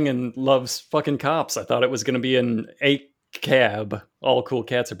right wing and loves fucking cops, I thought it was going to be an ACAB, all cool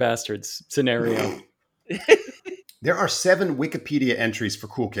cats are bastards scenario. There are 7 Wikipedia entries for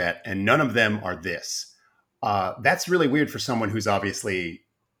Cool Cat, and none of them are this. That's really weird for someone who's obviously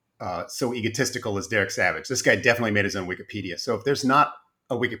so egotistical as Derek Savage. This guy definitely made his own Wikipedia. So if there's not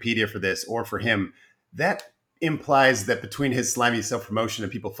a Wikipedia for this or for him, that implies that between his slimy self-promotion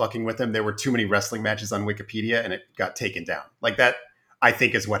and people fucking with him, there were too many wrestling matches on Wikipedia and it got taken down. Like that, I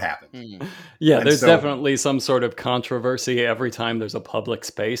think, is what happened. Yeah, and there's definitely some sort of controversy every time there's a public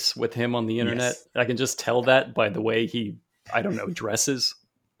space with him on the internet. Yes. I can just tell that by the way he, I don't know, dresses.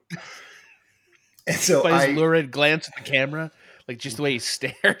 And so by his lurid glance at the camera, like just the way he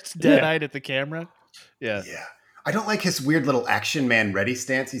stares dead-eyed at the camera. Yeah. I don't like his weird little action man ready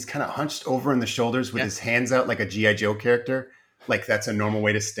stance. He's kind of hunched over in the shoulders with his hands out like a G.I. Joe character. Like that's a normal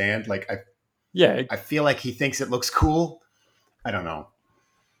way to stand. Like I feel like he thinks it looks cool. I don't know.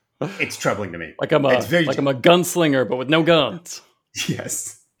 It's troubling to me. Like I'm a gunslinger, but with no guns.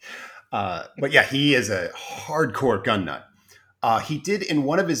 Yes. But yeah, he is a hardcore gun nut. He did in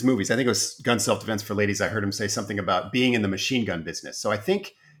one of his movies, I think it was Gun Self-Defense for Ladies, I heard him say something about being in the machine gun business. So I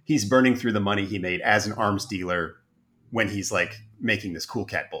think he's burning through the money he made as an arms dealer when he's like making this Cool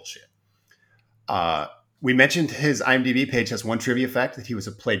Cat bullshit. We mentioned his IMDb page has one trivia fact that he was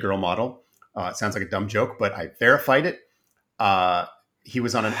a Playgirl model. It sounds like a dumb joke, but I verified it. He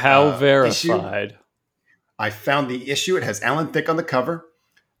was on an verified? Issue. I found the issue. It has Alan Thicke on the cover.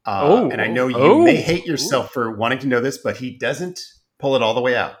 And I know you may hate yourself for wanting to know this, but he doesn't pull it all the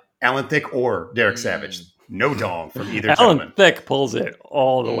way out. Alan Thicke or Derek Savage. No dong from either Alan gentleman. Thicke pulls it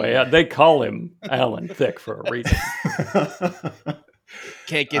all the way out. They call him Alan Thicke for a reason.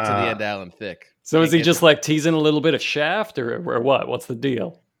 Can't get to the end, Alan Thicke. So is he just like teasing a little bit of Shaft or what? What's the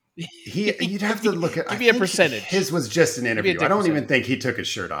deal? You'd have to look at. Give me a percentage. His was just an interview. I don't even think he took his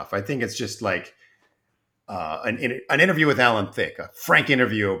shirt off. I think it's just like an interview with Alan Thicke, a frank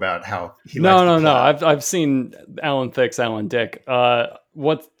interview about how he. No. I've seen Alan Thicke's Alan Dick.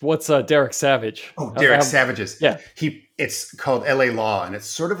 What's Derek Savage? Oh, Derek Savage's. Yeah, it's called L.A. Law, and it's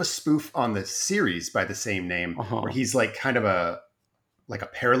sort of a spoof on the series by the same name, where he's like kind of a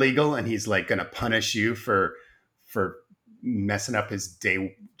paralegal, and he's like going to punish you for messing up his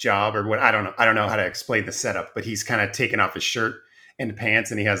day job or what. I don't know how to explain the setup, but he's kind of taking off his shirt and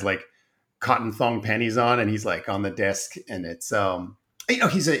pants, and he has like cotton thong panties on, and he's like on the desk, and it's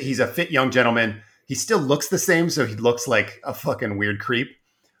he's a fit young gentleman. He still looks the same, so he looks like a fucking weird creep,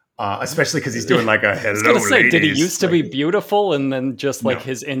 especially because he's doing like a hello. I was gonna say, did he used to be beautiful, and then just like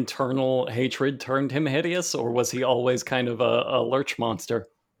his internal hatred turned him hideous, or was he always kind of a lurch monster?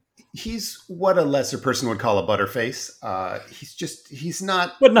 He's what a lesser person would call a butterface. He's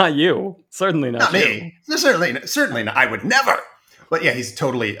not. But not you. Certainly not me. No, certainly not. I would never. But yeah, he's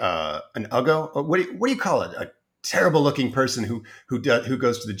totally an uggo. What do you call it? A terrible looking person who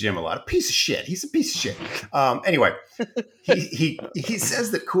goes to the gym a lot. A piece of shit. He's a piece of shit. Anyway, he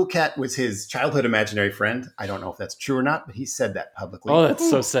says that Cool Cat was his childhood imaginary friend. I don't know if that's true or not, but he said that publicly. Oh, that's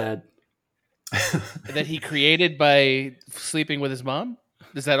so sad. That he created by sleeping with his mom?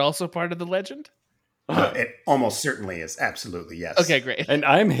 Is that also part of the legend? It almost certainly is. Absolutely, yes. Okay, great. And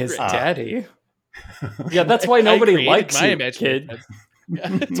I'm his daddy. Yeah, that's why nobody likes you, kid.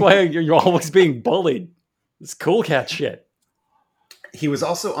 That's why you're always being bullied. It's Cool Cat shit. He was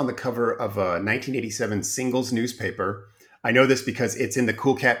also on the cover of a 1987 Singles newspaper. I know this because it's in the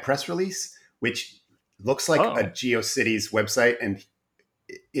Cool Cat press release, which looks like a GeoCities website, and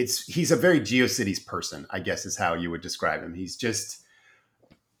he's a very GeoCities person, I guess is how you would describe him. He's just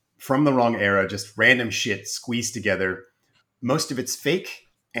from the wrong era, just random shit squeezed together. Most of it's fake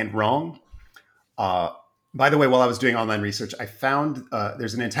and wrong. By the way, while I was doing online research, I found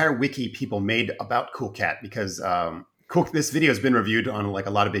there's an entire wiki people made about Cool Cat because This video has been reviewed on like a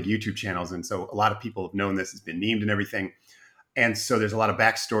lot of big YouTube channels, and so a lot of people have known this. It's been memed and everything, and so there's a lot of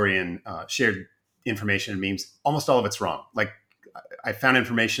backstory and shared information and memes. Almost all of it's wrong. Like I found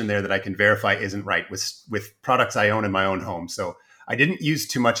information there that I can verify isn't right with products I own in my own home. So I didn't use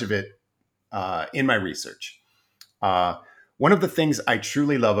too much of it in my research. One of the things I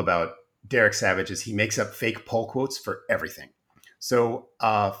truly love about Derek Savage is he makes up fake pull quotes for everything. So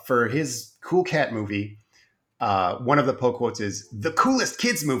for his Cool Cat movie, one of the pull quotes is "the coolest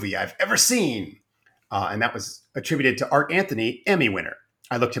kids movie I've ever seen," and that was attributed to Art Anthony, Emmy winner.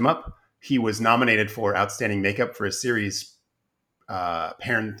 I looked him up. He was nominated for Outstanding Makeup for his series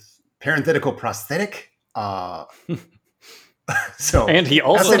Parenthetical Prosthetic. So, and he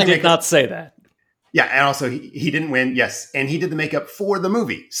also did not say that. Yeah, and also he didn't win. Yes, and he did the makeup for the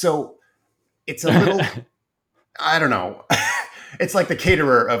movie. So it's a little, I don't know. It's like the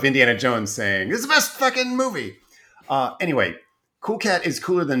caterer of Indiana Jones saying, "It's the best fucking movie." Anyway, Cool Cat is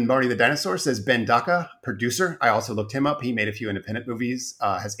cooler than Barney the Dinosaur, says Ben Daka, producer. I also looked him up. He made a few independent movies.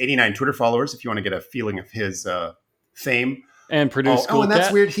 Has 89 Twitter followers, if you want to get a feeling of his fame. And produced Cool and Cat.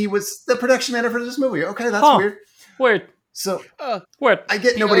 That's weird. He was the production manager for this movie. Okay, that's weird. Weird. So, what? I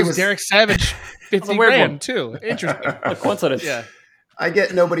get nobody was Derek Savage 50 grand too. Interesting. Coincidence. Yeah. I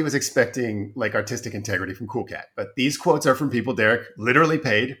get nobody was expecting like artistic integrity from Cool Cat, but these quotes are from people Derek literally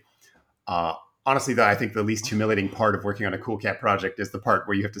paid. Honestly, though, I think the least humiliating part of working on a Cool Cat project is the part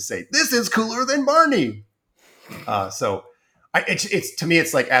where you have to say, "This is cooler than Barney." It's to me,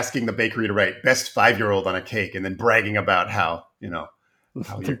 it's like asking the bakery to write "best 5-year-old" on a cake and then bragging about how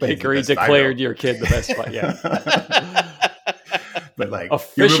the bakery declared your kid the best 5. Yeah. But like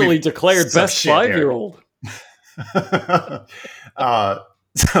officially declared best 5-year-old.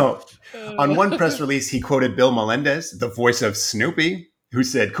 So on one press release, he quoted Bill Melendez, the voice of Snoopy, who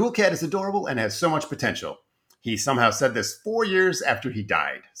said, "Cool Cat is adorable and has so much potential." He somehow said this 4 years after he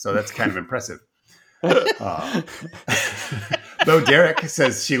died. So that's kind of impressive. Though Derek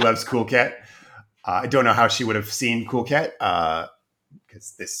says she loves Cool Cat. I don't know how she would have seen Cool Cat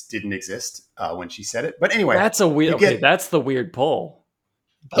because this didn't exist when she said it. But anyway, that's a weird. That's the weird poll.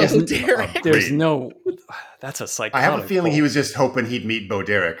 There's no. That's a psychotic. I have a feeling he was just hoping he'd meet Bo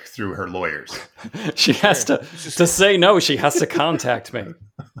Derek through her lawyers. She has to say no. She has to contact me,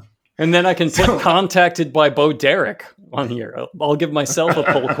 and then I can put "contacted by Bo Derek" on here. I'll give myself a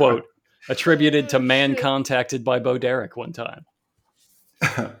pull quote attributed to man contacted by Bo Derek one time.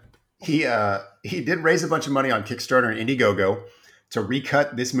 He did raise a bunch of money on Kickstarter and Indiegogo to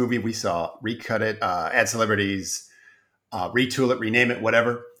recut this movie we saw, recut it, add celebrities, retool it, rename it,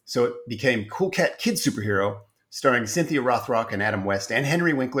 whatever. So it became Cool Cat Kid Superhero, starring Cynthia Rothrock and Adam West and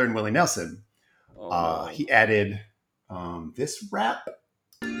Henry Winkler and Willie Nelson. He added this rap.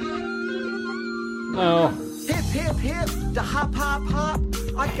 Oh. Hip, hip, hip, the hop, hop, hop.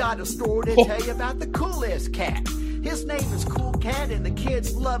 I got a story to tell you about the coolest cat. His name is Cool Cat and the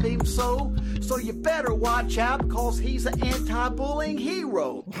kids love him so. So you better watch out cause he's an anti-bullying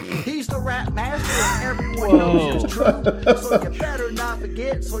hero. He's the rap master and everyone knows it's true. So you better not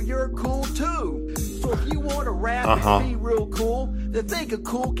forget so you're cool too. So if you want to rap and be real cool, then think of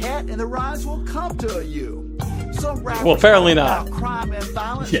Cool Cat and the rhymes will come to you. Well, apparently not. Crime and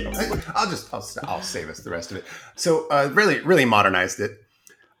violence. Yeah, I'll save us the rest of it. So really modernized it.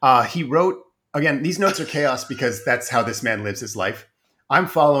 He wrote, again, these notes are chaos because that's how this man lives his life. I'm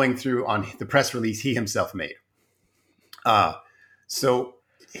following through on the press release he himself made. So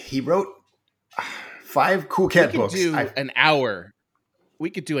he wrote 5 Cool Cat books. An hour. We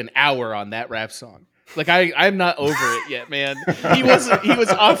could do an hour on that rap song. Like I'm not over it yet, man. He was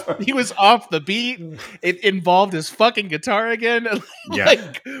off the beat. It involved his fucking guitar again.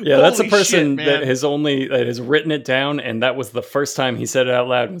 Yeah. That's a person that has written it down, and that was the first time he said it out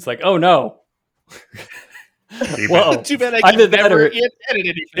loud and was like, "Oh no." Well, too bad I either can that never or edit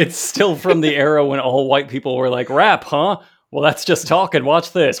anything. It's still from the era when all white people were like, "Rap, huh? Well, that's just talking.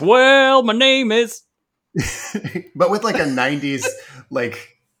 Watch this." Well, my name is. But with like a 90s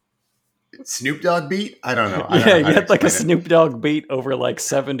like Snoop Dogg beat? I don't know. You had like a Snoop Dogg beat over like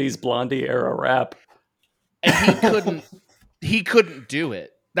 70s Blondie era rap. And he couldn't do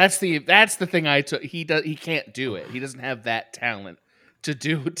it. That's the thing I took. He can't do it. He doesn't have that talent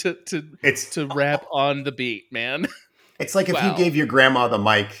to rap on the beat, man. It's like if you gave your grandma the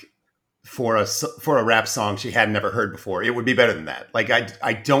mic for a rap song she had never heard before, it would be better than that. Like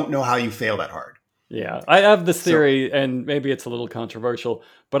I don't know how you fail that hard. Yeah, I have this theory, and maybe it's a little controversial,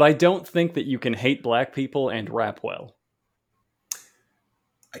 but I don't think that you can hate black people and rap well.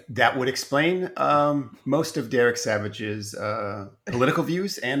 That would explain most of Derek Savage's political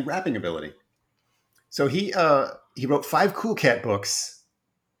views and rapping ability. So he wrote 5 Cool Cat books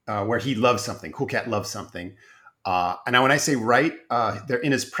where he loves something. Cool Cat loves something. And now when I say write, they're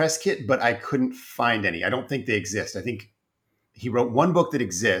in his press kit, but I couldn't find any. I don't think they exist. I think he wrote one book that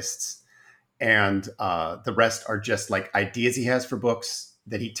exists, and the rest are just like ideas he has for books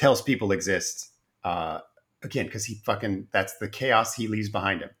that he tells people exist. Again, because that's the chaos he leaves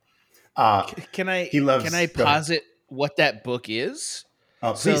behind him. Can I Go posit what that book is?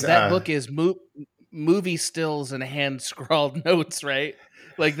 Oh, So please, that book is movie stills and hand scrawled notes, right?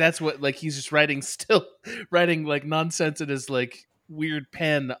 Like that's what, like he's just writing like nonsense in his like weird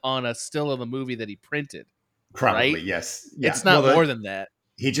pen on a still of the movie that he printed. probably, right? yes. Yeah. It's not more than that.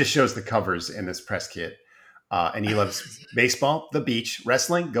 He just shows the covers in this press kit. And he loves baseball, the beach,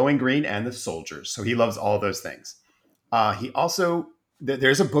 wrestling, going green, and the soldiers. So he loves all those things. He also,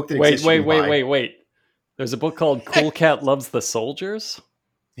 there's a book that exists. Wait. There's a book called Cool Cat Loves the Soldiers?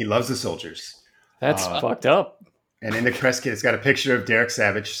 He loves the soldiers. That's fucked up. And in the press kit, it's got a picture of Derek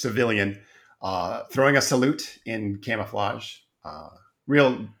Savage, civilian, throwing a salute in camouflage.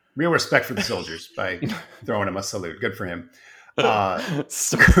 Real respect for the soldiers by throwing him a salute. Good for him.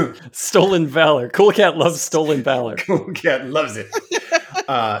 Stolen Valor. Cool Cat loves Stolen Valor. Cool Cat loves it.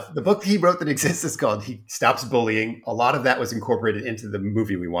 The book he wrote that exists is called He Stops Bullying. A lot of that was incorporated into the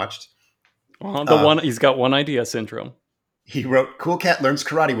movie we watched. He's got one idea syndrome. He wrote Cool Cat Learns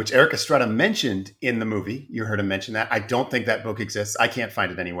Karate, which Eric Estrada mentioned in the movie. You heard him mention that. I don't think that book exists. I can't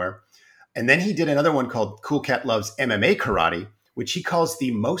find it anywhere. And then he did another one called Cool Cat Loves MMA Karate, which he calls the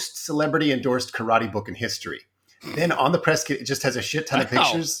most celebrity-endorsed karate book in history. Then on the press kit, it just has a shit ton of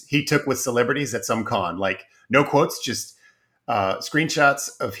pictures he took with celebrities at some con. Like, no quotes, just screenshots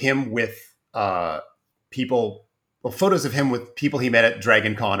of him with people, photos of him with people he met at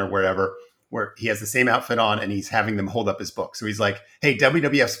Dragon Con or wherever, where he has the same outfit on and he's having them hold up his book. So he's like, hey,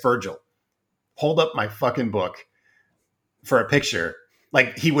 WWF's Virgil, hold up my fucking book for a picture.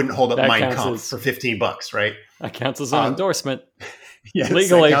 Like, he wouldn't hold up Mein Kampf for $15, right? That counts as an endorsement. Yes,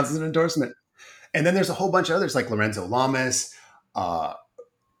 legally. That counts as an endorsement. And then there's a whole bunch of others like Lorenzo Lamas,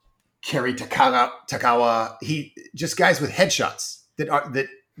 Kerry Takawa. He just guys with headshots that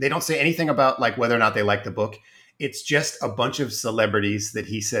they don't say anything about like whether or not they like the book. It's just a bunch of celebrities that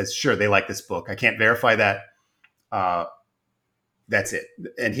he says, sure, they like this book. I can't verify that. That's it.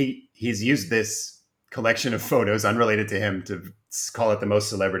 And he's used this collection of photos unrelated to him to call it the most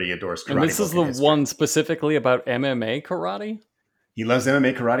celebrity endorsed karate. And this is the one specifically about MMA karate? He loves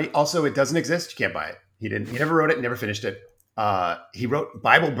MMA karate. Also, it doesn't exist. You can't buy it. He never wrote it, never finished it. He wrote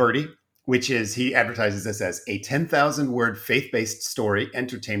Bible Birdie, which is, he advertises this as a 10,000 word faith-based story,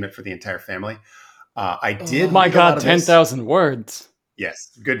 entertainment for the entire family. I did. Oh my God, 10,000 words.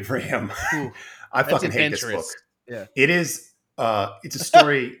 Yes. Good for him. Ooh, I fucking hate this book. Yeah. It is, it's a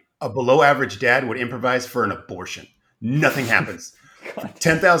story a below average dad would improvise for an abortion. Nothing happens.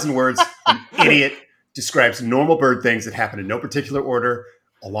 10,000 words, an idiot describes normal bird things that happen in no particular order,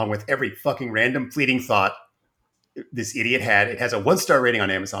 along with every fucking random fleeting thought this idiot had. It has a 1-star rating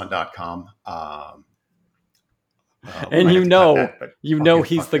on Amazon.com. And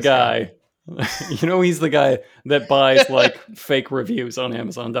he's the guy. He's the guy that buys like fake reviews on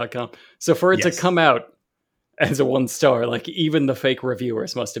Amazon.com. So for it to come out as a 1-star, like even the fake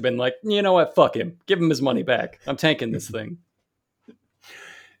reviewers must have been like, you know what, fuck him. Give him his money back. I'm tanking this thing.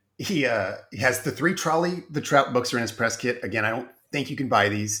 He has the 3 Trolley the Trout books are in his press kit. Again, I don't think you can buy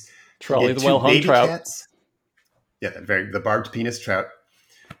these. Trolley the well-hung trout. Cats. Yeah, the barbed penis trout.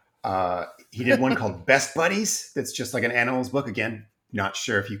 He did one called Best Buddies. That's just like an animals book. Again, not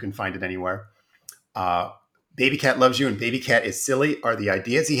sure if you can find it anywhere. Baby Cat Loves You and Baby Cat is Silly are the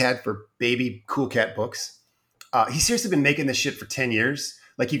ideas he had for baby Cool Cat books. He's seriously been making this shit for 10 years.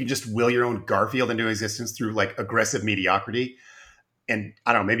 Like, you can just will your own Garfield into existence through like aggressive mediocrity. And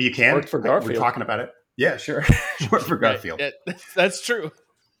I don't know, maybe you can. Worked for Garfield. We're talking about it. Yeah, sure. Worked for Garfield. Yeah, that's true.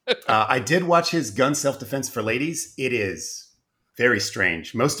 I did watch his Gun Self-Defense for Ladies. It is very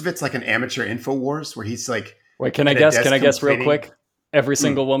strange. Most of it's like an amateur InfoWars where he's like... Wait, can I guess real quick? Every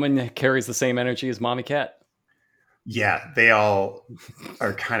single woman carries the same energy as Mommy Cat. Yeah, they all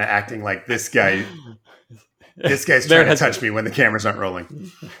are kind of acting like this guy... This guy's trying to touch me when the cameras aren't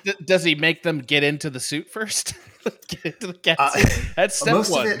rolling. Does he make them get into the suit first? Get into the cat suit? That's step most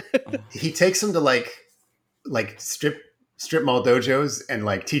one. Of it, he takes them to like strip mall dojos and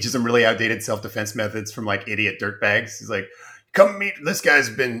like teaches them really outdated self-defense methods from like idiot dirtbags. He's like, come meet, this guy's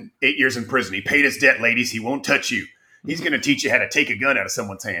been 8 years in prison. He paid his debt, ladies. He won't touch you. He's going to teach you how to take a gun out of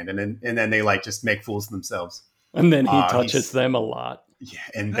someone's hand. And then they like just make fools of themselves. And then he touches them a lot. Yeah.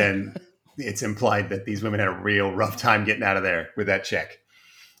 And then it's implied that these women had a real rough time getting out of there with that check.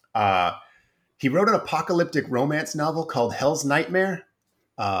 He wrote an apocalyptic romance novel called Hell's Nightmare.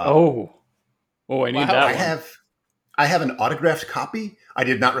 I need Wow. that I have an autographed copy. I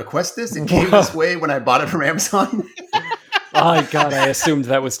did not request this. It came this way when I bought it from Amazon. Oh, God, I assumed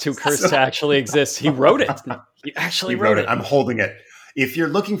that was too cursed to actually exist. He wrote it. He actually He wrote it. I'm holding it. If you're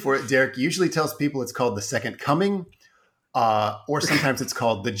looking for it, Derek usually tells people it's called The Second Coming, or sometimes it's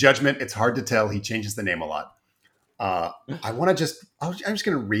called The Judgment. It's hard to tell. He changes the name a lot. I'm just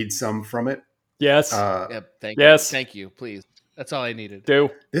going to read some from it. Yes. Yep, thank Yes. you. Thank you, please. That's all I needed. Do.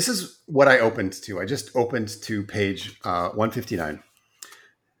 This is what I opened to. I just opened to page 159.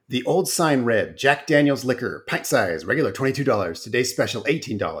 The old sign read, Jack Daniel's Liquor, pint size, regular $22. Today's special,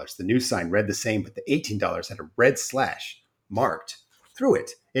 $18. The new sign read the same, but the $18 had a red slash marked through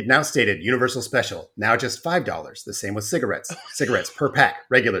it. It now stated Universal Special, now just $5. The same with cigarettes. Cigarettes per pack,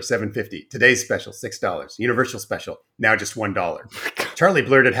 regular $7.50. Today's special, $6. Universal Special, now just $1. Charlie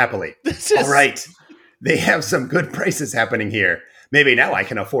blurted happily, all right, they have some good prices happening here. Maybe now I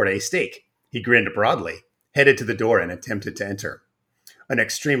can afford a steak. He grinned broadly, headed to the door and attempted to enter. An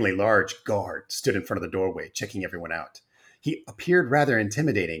extremely large guard stood in front of the doorway, checking everyone out. He appeared rather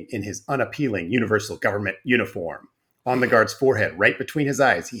intimidating in his unappealing universal government uniform. On the guard's forehead, right between his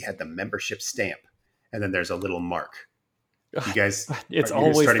eyes, he had the membership stamp. And then there's a little mark. You guys, It's are you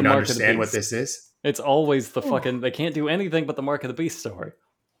always starting the to mark of the understand what beast. this is? It's always the fucking... They can't do anything but the Mark of the Beast story.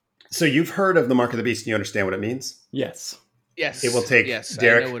 So you've heard of the mark of the beast and you understand what it means? Yes. Yes. It will take I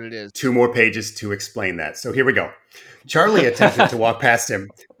Derek know what it is. 2 more pages to explain that. So here we go. Charlie attempted to walk past him,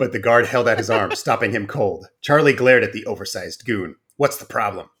 but the guard held out his arm, stopping him cold. Charlie glared at the oversized goon. What's the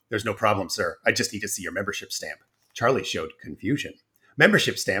problem? There's no problem, sir. I just need to see your membership stamp. Charlie showed confusion.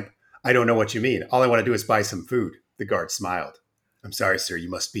 Membership stamp? I don't know what you mean. All I want to do is buy some food. The guard smiled. I'm sorry, sir. You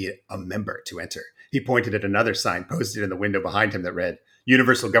must be a member to enter. He pointed at another sign posted in the window behind him that read,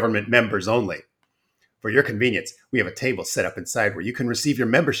 Universal Government Members Only. For your convenience, we have a table set up inside where you can receive your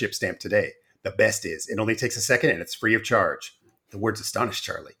membership stamp today. The best is, it only takes a second and it's free of charge. The words astonished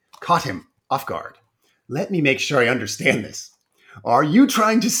Charlie, caught him off guard. Let me make sure I understand this. Are you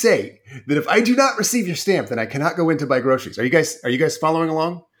trying to say that if I do not receive your stamp, then I cannot go in to buy groceries? Are you guys following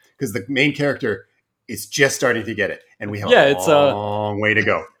along? Because the main character is just starting to get it, and we have a long way to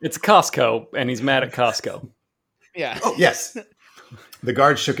go. It's Costco, and he's mad at Costco. Yeah. Oh, yes. The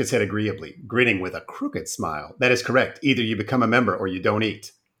guard shook his head agreeably, grinning with a crooked smile. That is correct. Either you become a member or you don't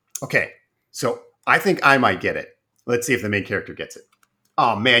eat. Okay, so I think I might get it. Let's see if the main character gets it.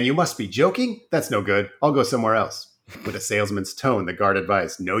 Oh, man, you must be joking? That's no good. I'll go somewhere else. With a salesman's tone, the guard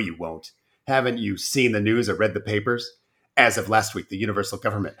advised, no, you won't. Haven't you seen the news or read the papers? As of last week, the universal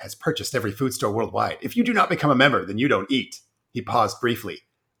government has purchased every food store worldwide. If you do not become a member, then you don't eat. He paused briefly,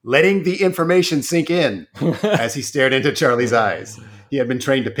 letting the information sink in as he stared into Charlie's eyes. He had been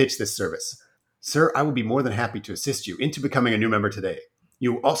trained to pitch this service. Sir, I will be more than happy to assist you into becoming a new member today.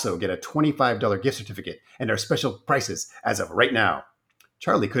 You will also get a $25 gift certificate and our special prices as of right now.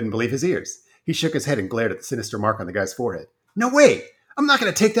 Charlie couldn't believe his ears. He shook his head and glared at the sinister mark on the guy's forehead. No way! I'm not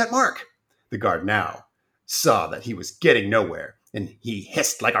going to take that mark! The guard now saw that he was getting nowhere, and he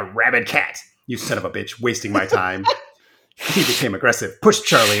hissed like a rabid cat. You son of a bitch, wasting my time. He became aggressive, pushed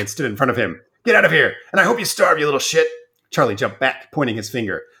Charlie, and stood in front of him. Get out of here, and I hope you starve, you little shit. Charlie jumped back, pointing his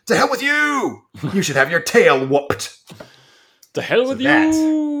finger. To hell with you! You should have your tail whooped. To hell with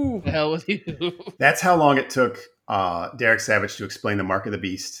you! The hell with you. That's how long it took Derek Savage to explain the Mark of the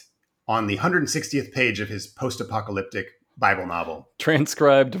Beast on the 160th page of his post-apocalyptic Bible novel.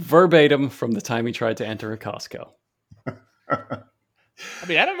 Transcribed verbatim from the time he tried to enter a Costco. I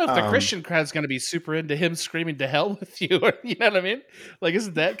mean, I don't know if the Christian crowd's going to be super into him screaming "to hell with you," or, you know what I mean? Like,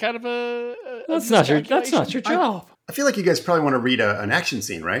 isn't that kind of a That's not your job. I feel like you guys probably want to read an action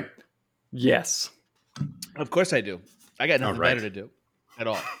scene, right? Yes. Of course I do. I got nothing better to do at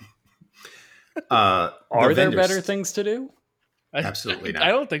all. Are there better things to do? Absolutely not. I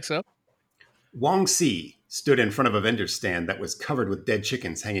don't think so. Wong Si stood in front of a vendor's stand that was covered with dead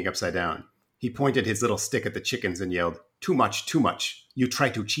chickens hanging upside down. He pointed his little stick at the chickens and yelled, too much, too much. You try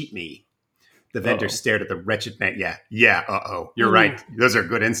to cheat me. The vendor stared at the wretched man. You're right. Those are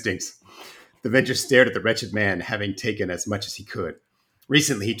good instincts. The vendor stared at the wretched man, having taken as much as he could.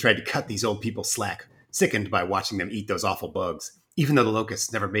 Recently, he tried to cut these old people slack, sickened by watching them eat those awful bugs. Even though the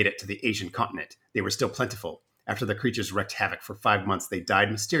locusts never made it to the Asian continent, they were still plentiful. After the creatures wreaked havoc for 5 months, they died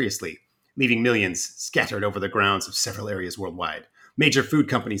mysteriously, leaving millions scattered over the grounds of several areas worldwide. Major food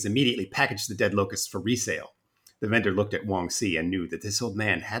companies immediately packaged the dead locusts for resale. The vendor looked at Wong Si and knew that this old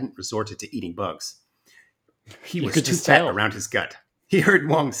man hadn't resorted to eating bugs. He was too fat around his gut. He heard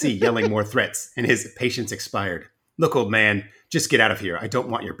Wong Si yelling more threats, and his patience expired. Look, old man, just get out of here. I don't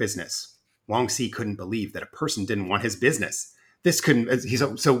want your business. Wang Si couldn't believe that a person didn't want his business. This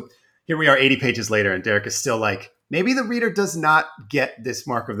couldn't. So here we are 80 pages later, and Derek is still like, maybe the reader does not get this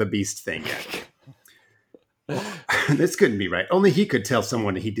Mark of the Beast thing yet. This couldn't be right. Only he could tell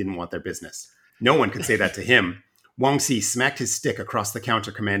someone he didn't want their business. No one could say that to him. Wang Si smacked his stick across the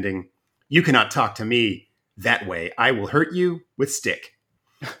counter, commanding, "You cannot talk to me that way. I will hurt you with stick."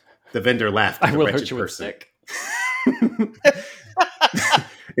 The vendor laughed at I the will wretched hurt you with person, stick.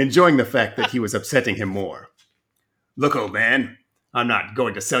 enjoying the fact that he was upsetting him more. "Look, old man, I'm not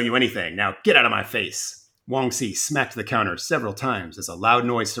going to sell you anything. Now get out of my face." Wang Si smacked the counter several times as a loud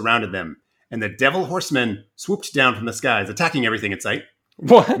noise surrounded them, and the devil horsemen swooped down from the skies, attacking everything in sight.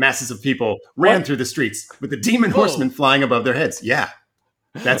 What? Masses of people ran through the streets with the demon horsemen flying above their heads. Yeah,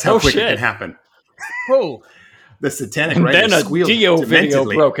 that's how quick it can happen. Whoa. The satanic And writers then a squealed Dio video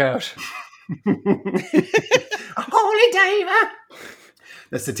dementedly. broke out. Holy diver!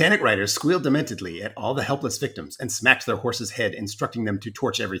 The satanic riders squealed dementedly at all the helpless victims and smacked their horses' head, instructing them to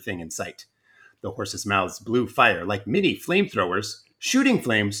torch everything in sight. The horses' mouths blew fire like mini flamethrowers, shooting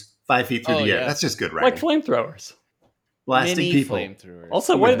flames 5 feet through the air. yeah. That's just good writing. Like flamethrowers. Blasting Mini people. flamethrowers.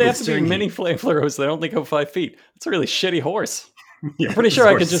 Also, why do they have to be Blistering mini flamethrowers? They only go 5 feet. That's a really shitty horse. Yeah, I'm pretty this sure I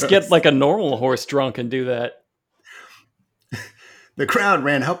horse could just sucks. get like a normal horse drunk and do that. The crowd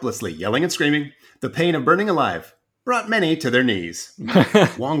ran helplessly, yelling and screaming. The pain of burning alive brought many to their knees.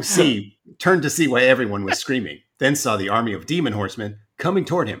 Wang Si turned to see why everyone was screaming, then saw the army of demon horsemen coming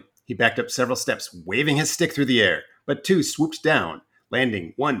toward him. He backed up several steps, waving his stick through the air, but two swooped down,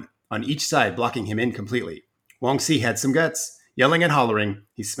 landing one on each side, blocking him in completely. Wang Si had some guts. Yelling and hollering,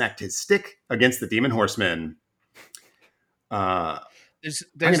 he smacked his stick against the demon horsemen. There's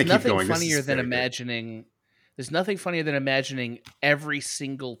gonna keep nothing going. This funnier is than very good. imagining. There's nothing funnier than imagining every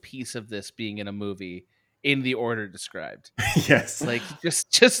single piece of this being in a movie in the order described. Yes. Like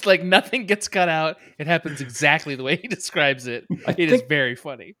just like nothing gets cut out. It happens exactly the way he describes it. It is very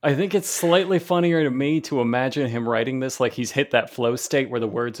funny. I think it's slightly funnier to me to imagine him writing this like he's hit that flow state where the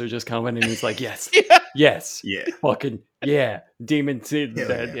words are just coming and he's like, yes, yes, Yeah. fucking, yeah, demons,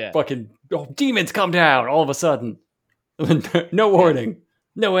 yeah. fucking, demons come down all of a sudden. No warning,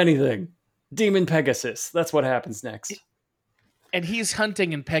 no anything. Demon Pegasus, that's what happens next. And he's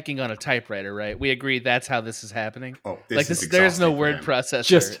hunting and pecking on a typewriter, right? We agree that's how this is happening. Oh, Like is there's no exhausting for word him. processor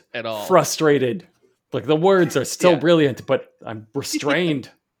Just at all. frustrated. Like the words are still Yeah. brilliant, but I'm restrained.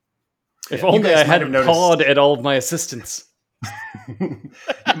 If Yeah, you only guys I might had have noticed- pawed at all of my assistants. You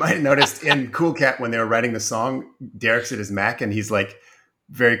might have noticed in Cool Cat when they were writing the song, Derek's at his Mac and he's like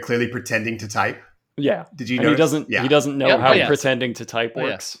very clearly pretending to type. Yeah. Did you And notice? he doesn't Yeah. he doesn't know Yeah. how Oh, yeah. pretending to type Oh,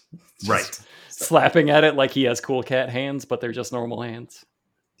 yeah. works. Right. Slapping at it like he has Cool Cat hands, but they're just normal hands.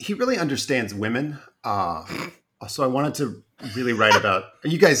 He really understands women. So I wanted to really write about,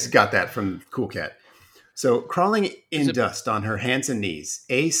 you guys got that from Cool Cat. So crawling in dust on her hands and knees,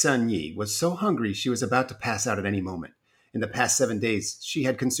 Sun Yi was so hungry she was about to pass out at any moment. In the past 7 days, she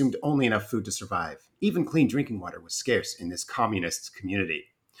had consumed only enough food to survive. Even clean drinking water was scarce in this communist community.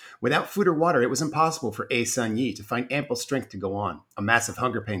 Without food or water, it was impossible for Sun Yi to find ample strength to go on. A massive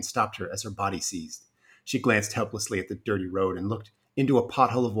hunger pain stopped her as her body seized. She glanced helplessly at the dirty road and looked into a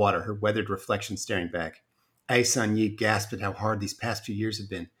pothole of water, her weathered reflection staring back. Sun Yi gasped at how hard these past few years had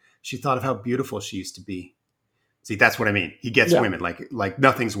been. She thought of how beautiful she used to be. See, that's what I mean. He gets women. Like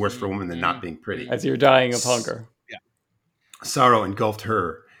nothing's worse for a woman than not being pretty. As you're dying of hunger. Sorrow engulfed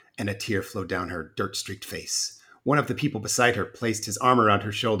her, and a tear flowed down her dirt-streaked face. One of the people beside her placed his arm around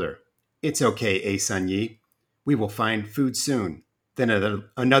her shoulder. "It's okay, Sun Yi. We will find food soon." Then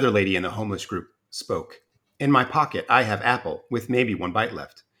another lady in the homeless group spoke. "In my pocket, I have apple, with maybe one bite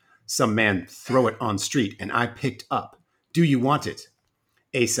left. Some man throw it on street, and I picked up. Do you want it?"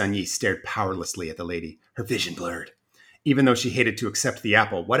 Sun Yi stared powerlessly at the lady, her vision blurred. Even though she hated to accept the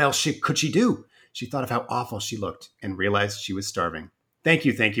apple, what else could she do? She thought of how awful she looked and realized she was starving. Thank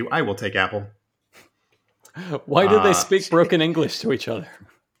you. I will take apple." Why did they speak broken English to each other?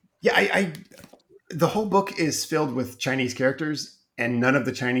 Yeah, the whole book is filled with Chinese characters, and none of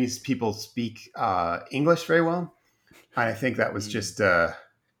the Chinese people speak English very well. I think that was just. I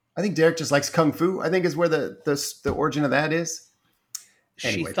think Derek just likes kung fu. I think is where the origin of that is.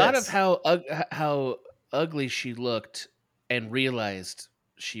 Anyway, she thought of how ugly she looked and realized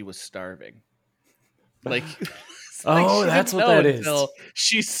she was starving. Like, Oh, she that's didn't what know that is. until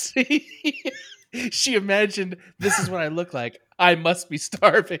she imagined, this is what I look like. I must be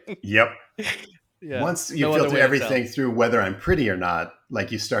starving. Yep. Yeah, Once you no other filter way to everything through whether I'm pretty or not,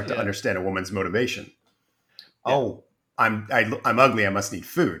 like you start to Yeah. understand a woman's motivation. Oh, I'm ugly. I must need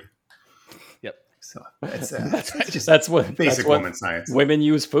food. Yep. So it's just That's what basic woman science. Women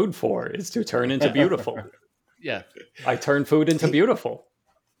use food for, is to turn into beautiful. Yeah. I turn food into beautiful.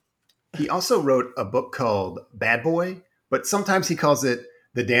 He also wrote a book called Bad Boy, but sometimes he calls it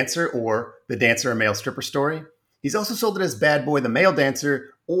The Dancer or The Dancer, a Male Stripper Story. He's also sold it as Bad Boy, the Male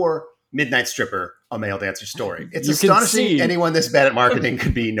Dancer, or Midnight Stripper, a Male Dancer Story. It's astonishing anyone this bad at marketing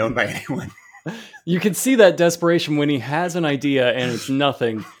could be known by anyone. You can see that desperation when he has an idea and it's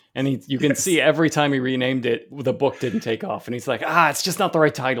nothing. And you can see every time he renamed it, the book didn't take off. And he's like, it's just not the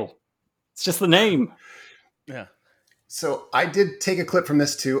right title. It's just the name. Yeah. So I did take a clip from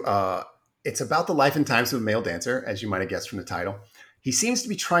this too. It's about the life and times of a male dancer, as you might have guessed from the title. He seems to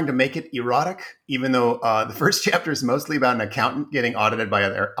be trying to make it erotic, even though the first chapter is mostly about an accountant getting audited by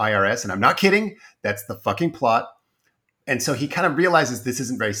the IRS. And I'm not kidding. That's the fucking plot. And so he kind of realizes this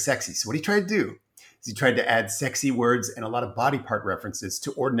isn't very sexy. So what he tried to do is he tried to add sexy words and a lot of body part references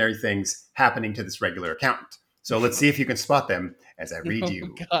to ordinary things happening to this regular accountant. So let's see if you can spot them as I read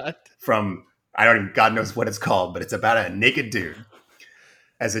you from, God knows what it's called, but it's about a naked dude.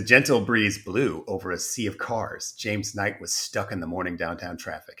 As a gentle breeze blew over a sea of cars, James Knight was stuck in the morning downtown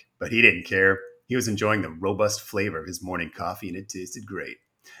traffic. But he didn't care. He was enjoying the robust flavor of his morning coffee, and it tasted great.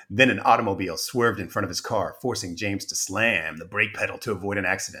 Then an automobile swerved in front of his car, forcing James to slam the brake pedal to avoid an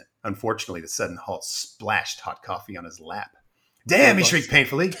accident. Unfortunately, the sudden halt splashed hot coffee on his lap. Damn, he shrieked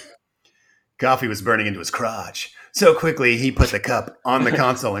painfully. Coffee was burning into his crotch. So quickly, he put the cup on the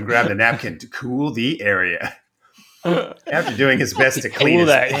console and grabbed a napkin to cool the area. After doing his best to clean his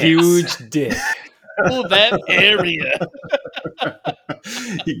that pants, huge dick. Cool that area.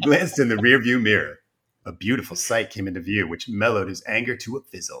 He glanced in the rearview mirror. A beautiful sight came into view, which mellowed his anger to a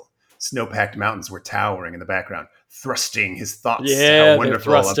fizzle. Snow-packed mountains were towering in the background, thrusting his thoughts how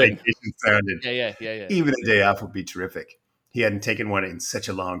wonderful a vacation sounded. Yeah. Even a day off would be terrific. He hadn't taken one in such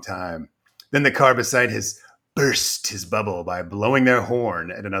a long time. Then the car beside his burst his bubble by blowing their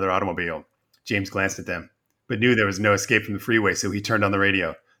horn at another automobile. James glanced at them, but knew there was no escape from the freeway, so he turned on the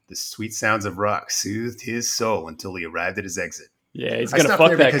radio. The sweet sounds of rock soothed his soul until he arrived at his exit. Yeah, he's going to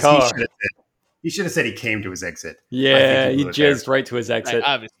fuck that car. He should have said he came to his exit. Yeah, he jizzed right to his exit. Right,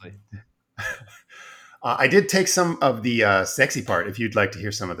 obviously. I did take some of the sexy part, if you'd like to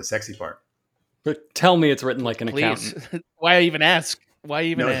hear some of the sexy part. But tell me it's written like an accountant. Why even ask? Why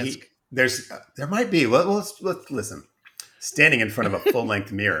even ask? There might be. Let's listen. Standing in front of a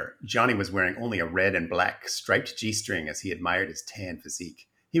full-length mirror, Johnny was wearing only a red and black striped G-string as he admired his tan physique.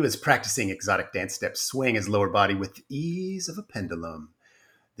 He was practicing exotic dance steps, swaying his lower body with the ease of a pendulum.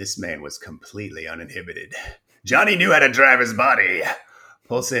 This man was completely uninhibited. Johnny knew how to drive his body.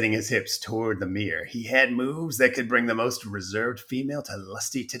 Pulsating his hips toward the mirror, he had moves that could bring the most reserved female to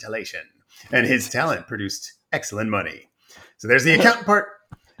lusty titillation. And his talent produced excellent money. So there's the accountant part.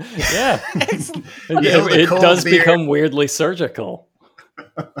 Yeah. It does become weirdly surgical.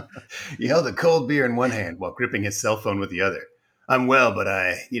 He held a cold beer in one hand while gripping his cell phone with the other. I'm well, but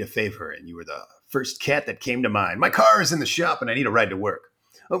I need a favor, and you were the first cat that came to mind. My car is in the shop, and I need a ride to work.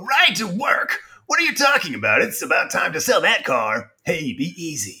 A ride to work? What are you talking about? It's about time to sell that car. Hey, be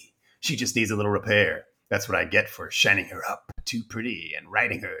easy. She just needs a little repair. That's what I get for shining her up too pretty and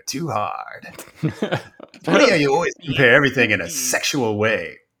riding her too hard. Funny how you always compare everything in a sexual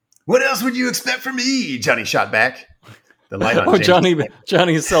way. What else would you expect from me? Johnny shot back. The light on James.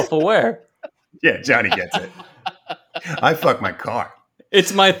 Johnny is self-aware. Yeah, Johnny gets it. I fuck my car.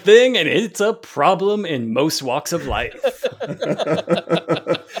 It's my thing, and it's a problem in most walks of life.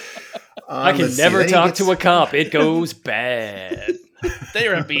 I can never talk to a cop. It goes bad.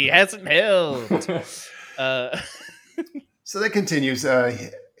 Therapy hasn't helped. So that continues.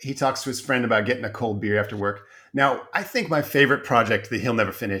 He talks to his friend about getting a cold beer after work. Now, I think my favorite project that he'll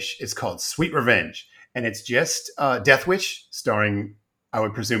never finish is called Sweet Revenge. And it's just Death Wish, starring, I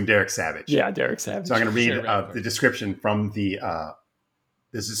would presume, Derek Savage. Yeah, Derek Savage. So I'm going to read the description from the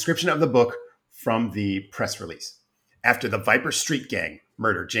description of the book from the press release. After the Viper Street Gang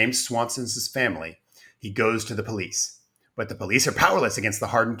murder James Swanson's family, he goes to the police. But the police are powerless against the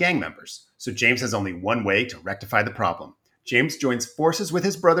hardened gang members. So James has only one way to rectify the problem. James joins forces with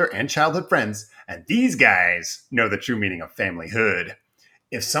his brother and childhood friends, and these guys know the true meaning of familyhood.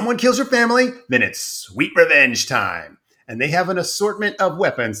 If someone kills your family, then it's sweet revenge time. And they have an assortment of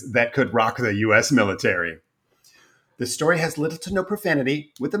weapons that could rock the U.S. military. The story has little to no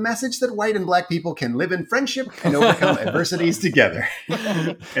profanity, with the message that white and black people can live in friendship and overcome adversities together.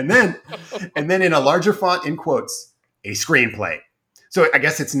 And then in a larger font, in quotes, a screenplay. So I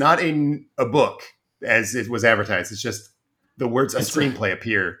guess it's not a book as it was advertised. It's just the words "a screenplay"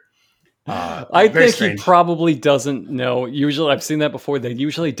 appear I Very think strange. he probably doesn't know. Usually, I've seen that before. They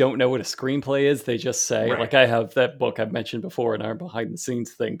usually don't know what a screenplay is. They just say, Right. like I have that book I've mentioned before in our behind the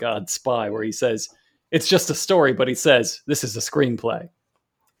scenes thing, God Spy, where he says it's just a story, but he says this is a screenplay.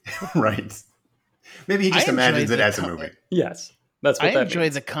 Right. Maybe he just I enjoy imagines it the as a movie. Yes, that's what I that enjoy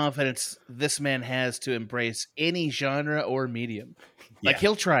means. the confidence this man has to embrace any genre or medium. Like Yeah.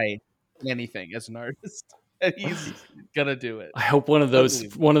 he'll try anything as an artist. And he's gonna do it. I hope one of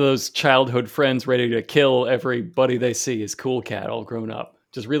those childhood friends ready to kill everybody they see is Cool Cat all grown up.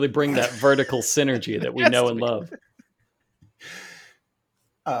 Just really bring that vertical synergy that we know and love.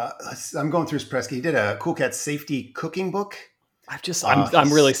 I'm going through his press. He did a Cool Cat safety cooking book.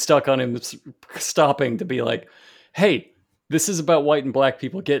 I'm really stuck on him stopping to be like, hey, this is about white and black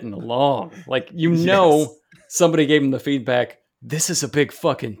people getting along. Like, Yes. somebody gave him the feedback. This is a big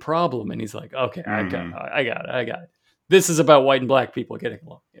fucking problem. And he's like, okay, I got it. This is about white and black people getting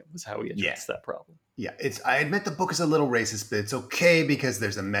along. It was how he addressed that problem. Yeah, I admit the book is a little racist, but it's okay because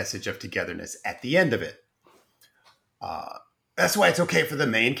there's a message of togetherness at the end of it. That's why it's okay for the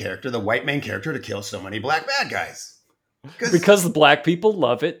main character, the white main character, to kill so many black bad guys. Because the black people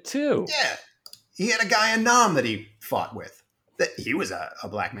love it too. Yeah, he had a guy in Nam that he fought with. That he was a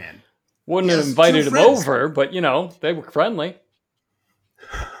black man. Wouldn't He have has invited two him friends. over, but they were friendly.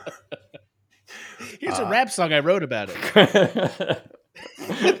 Here's a rap song I wrote about it.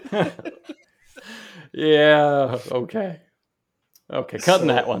 Yeah, okay. Okay, cutting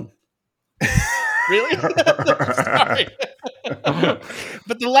that one. Really? Sorry.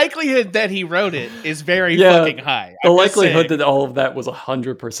 But the likelihood that he wrote it is very fucking high. The I'm just likelihood saying. that all of that was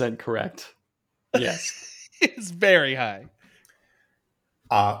 100% correct. Yes. It's very high.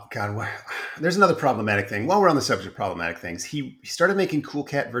 God, there's another problematic thing. While we're on the subject of problematic things, he started making Cool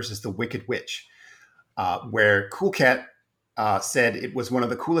Cat versus the Wicked Witch, where Cool Cat said it was one of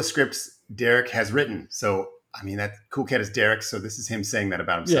the coolest scripts Derek has written. So, I mean, that Cool Cat is Derek, so this is him saying that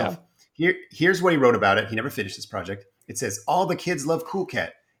about himself. Here's what he wrote about it. He never finished this project. It says, all the kids love Cool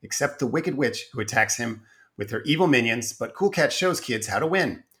Cat, except the Wicked Witch, who attacks him with her evil minions, but Cool Cat shows kids how to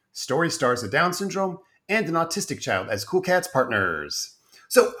win. Story stars a Down syndrome and an autistic child as Cool Cat's partners.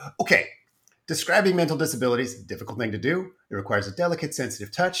 So, okay, describing mental disabilities, difficult thing to do. It requires a delicate,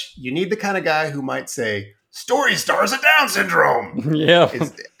 sensitive touch. You need the kind of guy who might say, story stars a Down syndrome. Yeah.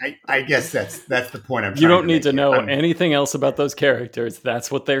 I guess that's the point I'm trying to make. You don't need to here. know anything else about those characters. That's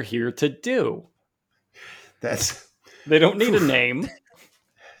what they're here to do. They don't need a name.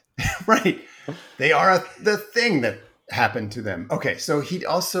 Right. They are the thing that happened to them. Okay, so he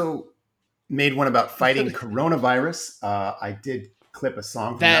also made one about fighting coronavirus. I did clip a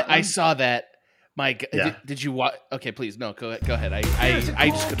song from that one. I saw that. Mike, Yeah. did you watch? Okay, please, no, go ahead. Here's a I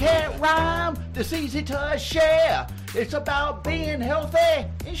cool just cat rhyme that's easy to share. It's about being healthy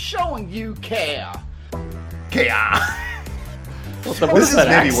and showing you care. What's This is that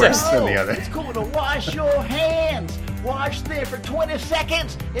maybe accent? worse than the other. It's cool to wash your hands. Wash them for 20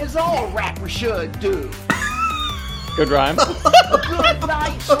 seconds is all rappers should do. Good rhyme. A good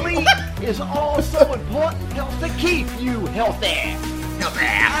night's sleep is also important. Helps to keep you healthy.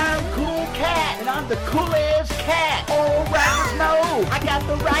 I'm Cool Cat, and I'm the coolest cat. All rappers know I got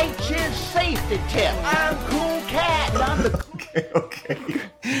the righteous safety tip. I'm Cool Cat, and I'm the Okay.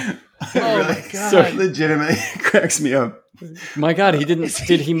 Oh my God. So legitimately cracks me up. My God,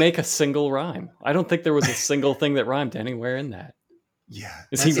 did he make a single rhyme? I don't think there was a single thing that rhymed anywhere in that. Yeah.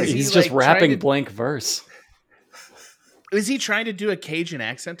 He's he, just like, rapping trying to- blank verse. is he trying to do a Cajun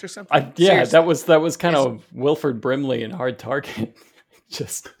accent or something? Yeah, Seriously. that was kind of Wilford Brimley in Hard Target.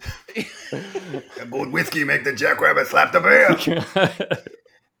 Just Old whiskey make the jackrabbit slap the bear.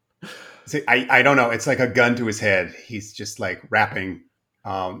 See, I don't know. It's like a gun to his head. He's just like rapping.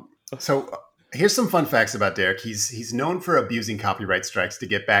 So here's some fun facts about Derek. He's known for abusing copyright strikes to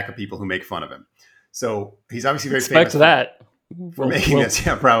get back at people who make fun of him. So he's obviously very expect famous that. for making this.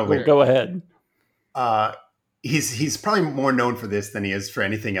 Yeah, probably. We'll go ahead. He's probably more known for this than he is for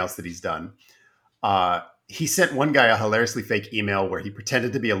anything else that he's done. He sent one guy a hilariously fake email where he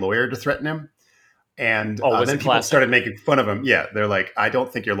pretended to be a lawyer to threaten him. And Was then it people classic? started making fun of him. Yeah, they're like, I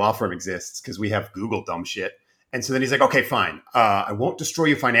don't think your law firm exists because we have Google dumb shit. And so then he's like, okay, fine. I won't destroy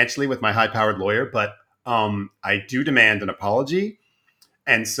you financially with my high-powered lawyer, but I do demand an apology.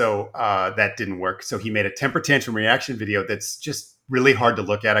 And so that didn't work. So he made a temper tantrum reaction video that's just really hard to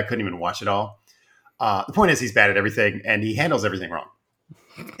look at. I couldn't even watch it all. The point is he's bad at everything and he handles everything wrong.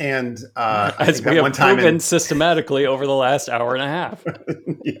 And I As think we that one have time proven systematically over the last hour and a half.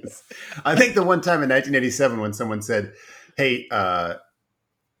 yes. I think the one time in 1987 when someone said, hey,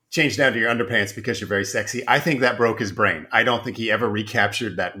 change down to your underpants because you're very sexy. I think that broke his brain. I don't think he ever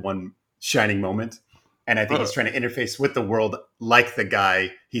recaptured that one shining moment. And I think he's trying to interface with the world like the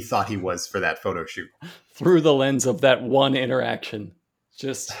guy he thought he was for that photo shoot. Through the lens of that one interaction.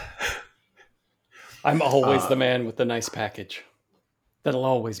 Just, I'm always the man with the nice package. That'll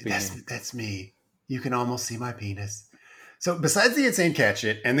always be me. That's me. You can almost see my penis. So besides the insane cat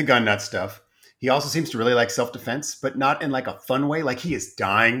shit and the gun nut stuff, he also seems to really like self-defense, but not in like a fun way. Like he is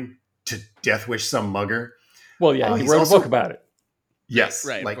dying to death wish some mugger. Well, yeah, he wrote a book about it. Yes,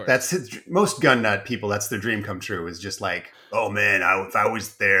 right. Like that's most gun nut people. That's their dream come true. Is just like, oh man, if I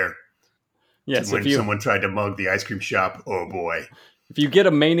was there, yes, when someone tried to mug the ice cream shop, oh boy. If you get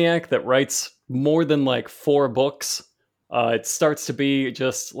a maniac that writes more than like 4 books, it starts to be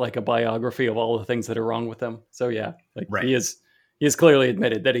just like a biography of all the things that are wrong with them. So yeah, like he has clearly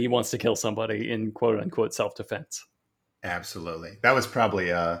admitted that he wants to kill somebody in quote unquote self-defense. Absolutely. That was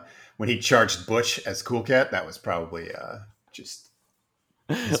probably when he charged Butch as Cool Cat. That was probably just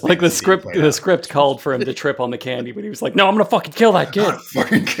like the script called for him to trip on the candy, but he was like, "No, I'm gonna fucking kill that kid."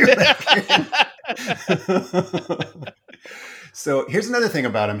 Fucking kill that kid. So here's another thing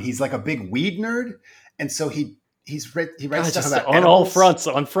about him. He's like a big weed nerd, and so he writes stuff about on edibles. all fronts.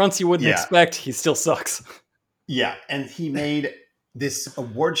 On fronts you wouldn't expect, he still sucks. Yeah, and he made this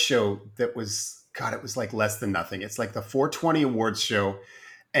award show that was, God, it was like less than nothing. It's like the 420 awards show,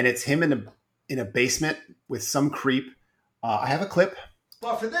 and it's him in a basement with some creep. I have a clip.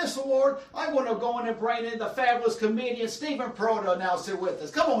 But for this award, I want to go in and bring in the fabulous comedian Stephen Pro to announce it with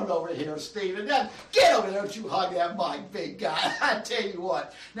us. Come on over here, Stephen. Get over there, don't you hug that mic, big guy. I'll tell you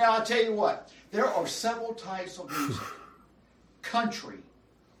what. There are several types of music. Country,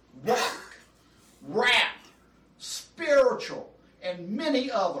 rock, rap, spiritual, and many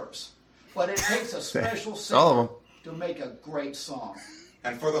others. But it takes a special singer to make a great song.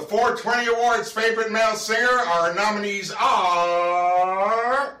 And for the 420 Awards favorite male singer, our nominees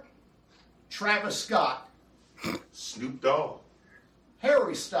are Travis Scott, Snoop Dogg,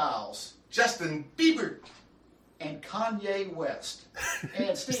 Harry Styles, Justin Bieber, and Kanye West.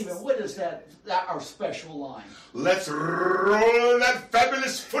 And Stephen, what is that our special line? Let's roll that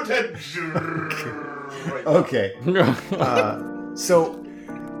fabulous footage. Okay. So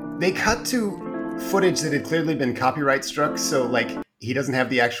they cut to footage that had clearly been copyright struck. So like he doesn't have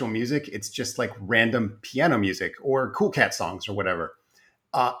the actual music. It's just like random piano music or Cool Cat songs or whatever.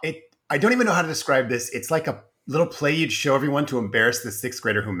 I don't even know how to describe this. It's like a little play you'd show everyone to embarrass the 6th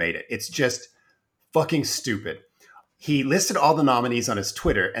grader who made it. It's just fucking stupid. He listed all the nominees on his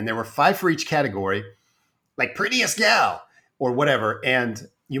Twitter, and there were 5 for each category, like prettiest gal or whatever. And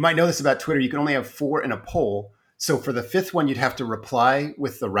you might know this about Twitter. You can only have 4 in a poll. So for the 5th one, you'd have to reply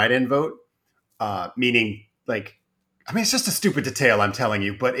with the write-in vote, meaning like, I mean, it's just a stupid detail, I'm telling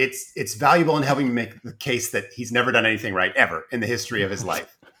you, but it's valuable in helping me make the case that he's never done anything right ever in the history of his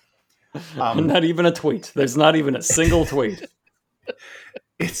life. Not even a tweet. There's not even a single tweet.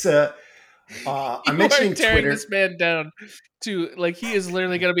 It's a... I'm mentioning tearing Twitter. this man down to like he is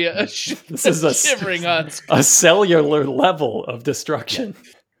literally going to be this is shivering on a cellular level of destruction.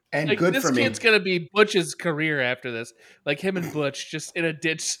 And like, good this for me. kid's going to be Butch's career after this. Like him and Butch just in a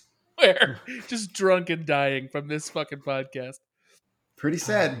ditch somewhere, just drunk and dying from this fucking podcast. Pretty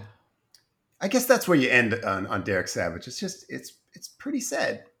sad. I guess that's where you end on Derek Savage. It's just it's pretty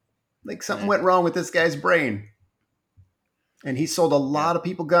sad. Like something went wrong with this guy's brain. And he sold a lot of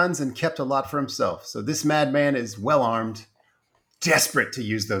people guns and kept a lot for himself. So this madman is well armed, desperate to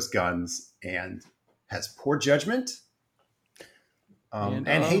use those guns, and has poor judgment, and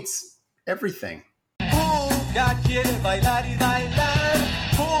hates everything.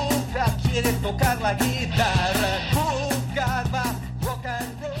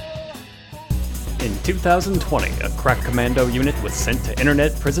 In 2020, a crack commando unit was sent to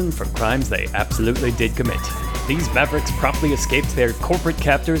internet prison for crimes they absolutely did commit. These mavericks promptly escaped their corporate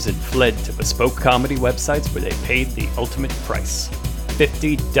captors and fled to bespoke comedy websites where they paid the ultimate price,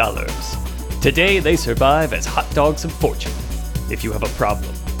 $50. Today, they survive as hot dogs of fortune. If you have a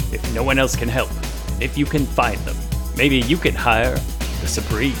problem, if no one else can help, if you can find them, maybe you can hire the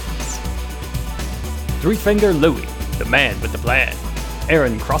Supremes. Three Finger Louie, the man with the plan.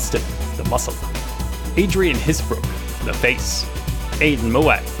 Aaron Croston, the muscle. Adrian Hisbrook, the face. Aiden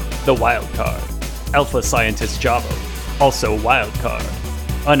Moak, the wild card. Alpha Scientist Javo, also wild card.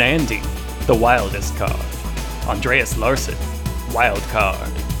 Unandy, the wildest card. Andreas Larson, wild card.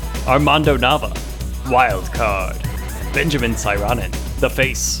 Armando Nava, wild card. Benjamin Cyronen, the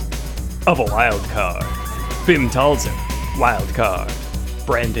face of a wild card. Bim Talzer, wild card.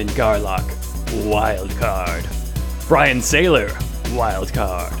 Brandon Garlock, wild card. Brian Saylor, wild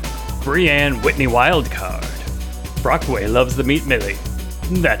card. Brianne Whitney, wild card. Brockway loves the meat Millie,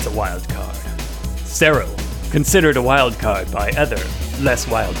 That's a wild card. Cyril, considered a wild card by other, less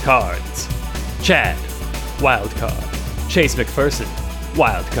wild cards. Chad, wild card. Chase McPherson,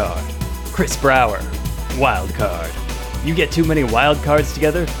 wild card. Chris Brower, wild card. You get too many wild cards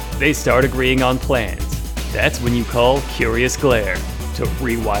together, they start agreeing on plans. That's when you call Curious Glare to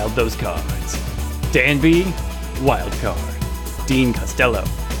rewild those cards. Dan B, wild card. Dean Costello,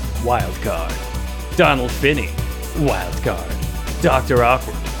 wild card. Donald Finney, wild card. Dr.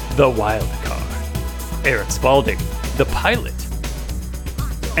 Awkward, the wild card. Eric Spalding, the pilot,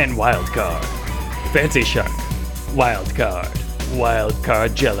 and wild card. Fancy Shark, wild card. Wild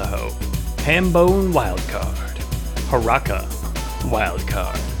card Jello. Hambone, wild card. Haraka, wild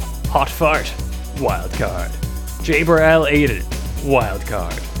card. Hot Fart, wild card. Jabral Aiden, wild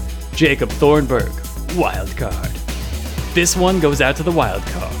card. Jacob Thornburg, wild card. This one goes out to the wild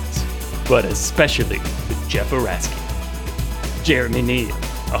cards, but especially to Jeff Araski. Jeremy Neal,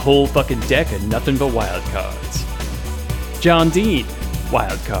 a whole fucking deck of nothing but wild cards. John Dean,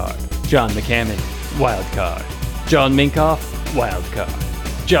 wild card. John McCammon, wild card. John Minkoff, wild card.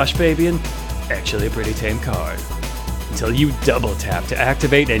 Josh Fabian, actually a pretty tame card. Until you double tap to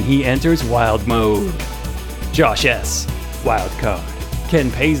activate and he enters wild mode. Josh S, wild card. Ken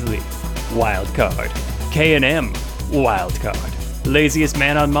Paisley, wild card. K&M, wild card. Laziest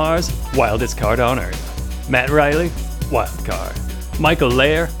man on Mars, wildest card on Earth. Matt Riley, wild card. Michael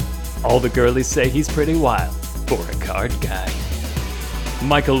Lair, all the girlies say he's pretty wild for a card guy.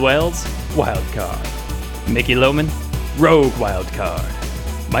 Michael Wells, wild card. Mickey Lohman, rogue wild card.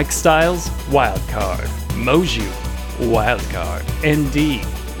 Mike Stiles, wild card. Moju, wild card. ND,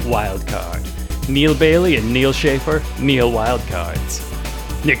 wild card. Neil Bailey and Neil Schaefer, Neil wild cards.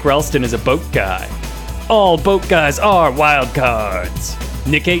 Nick Ralston is a boat guy. All boat guys are wild cards.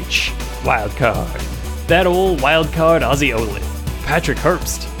 Nick H, wild card. That old wild card Ozzy Olin. Patrick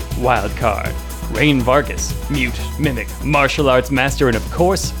Herbst, wild card. Rain Vargas, mute, mimic, martial arts master, and of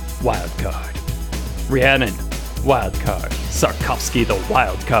course, wild card. Rhiannon, wild card. Sarkovsky, the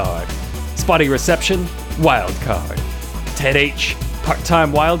wild card. Spotty Reception, wild card. Ted H,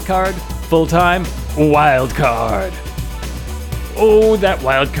 part-time wild card. Full-time, wild card. Oh, that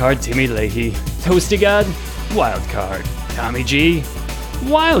wild card Timmy Leahy. Toasty God, wild card. Tommy G,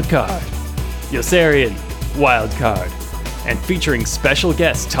 wild card. Yossarian, wild card. And featuring special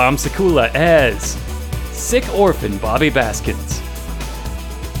guest Tom Sekula as Sick Orphan Bobby Baskins.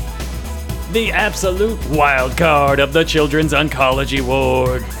 The absolute wild card of the Children's Oncology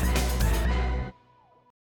Ward.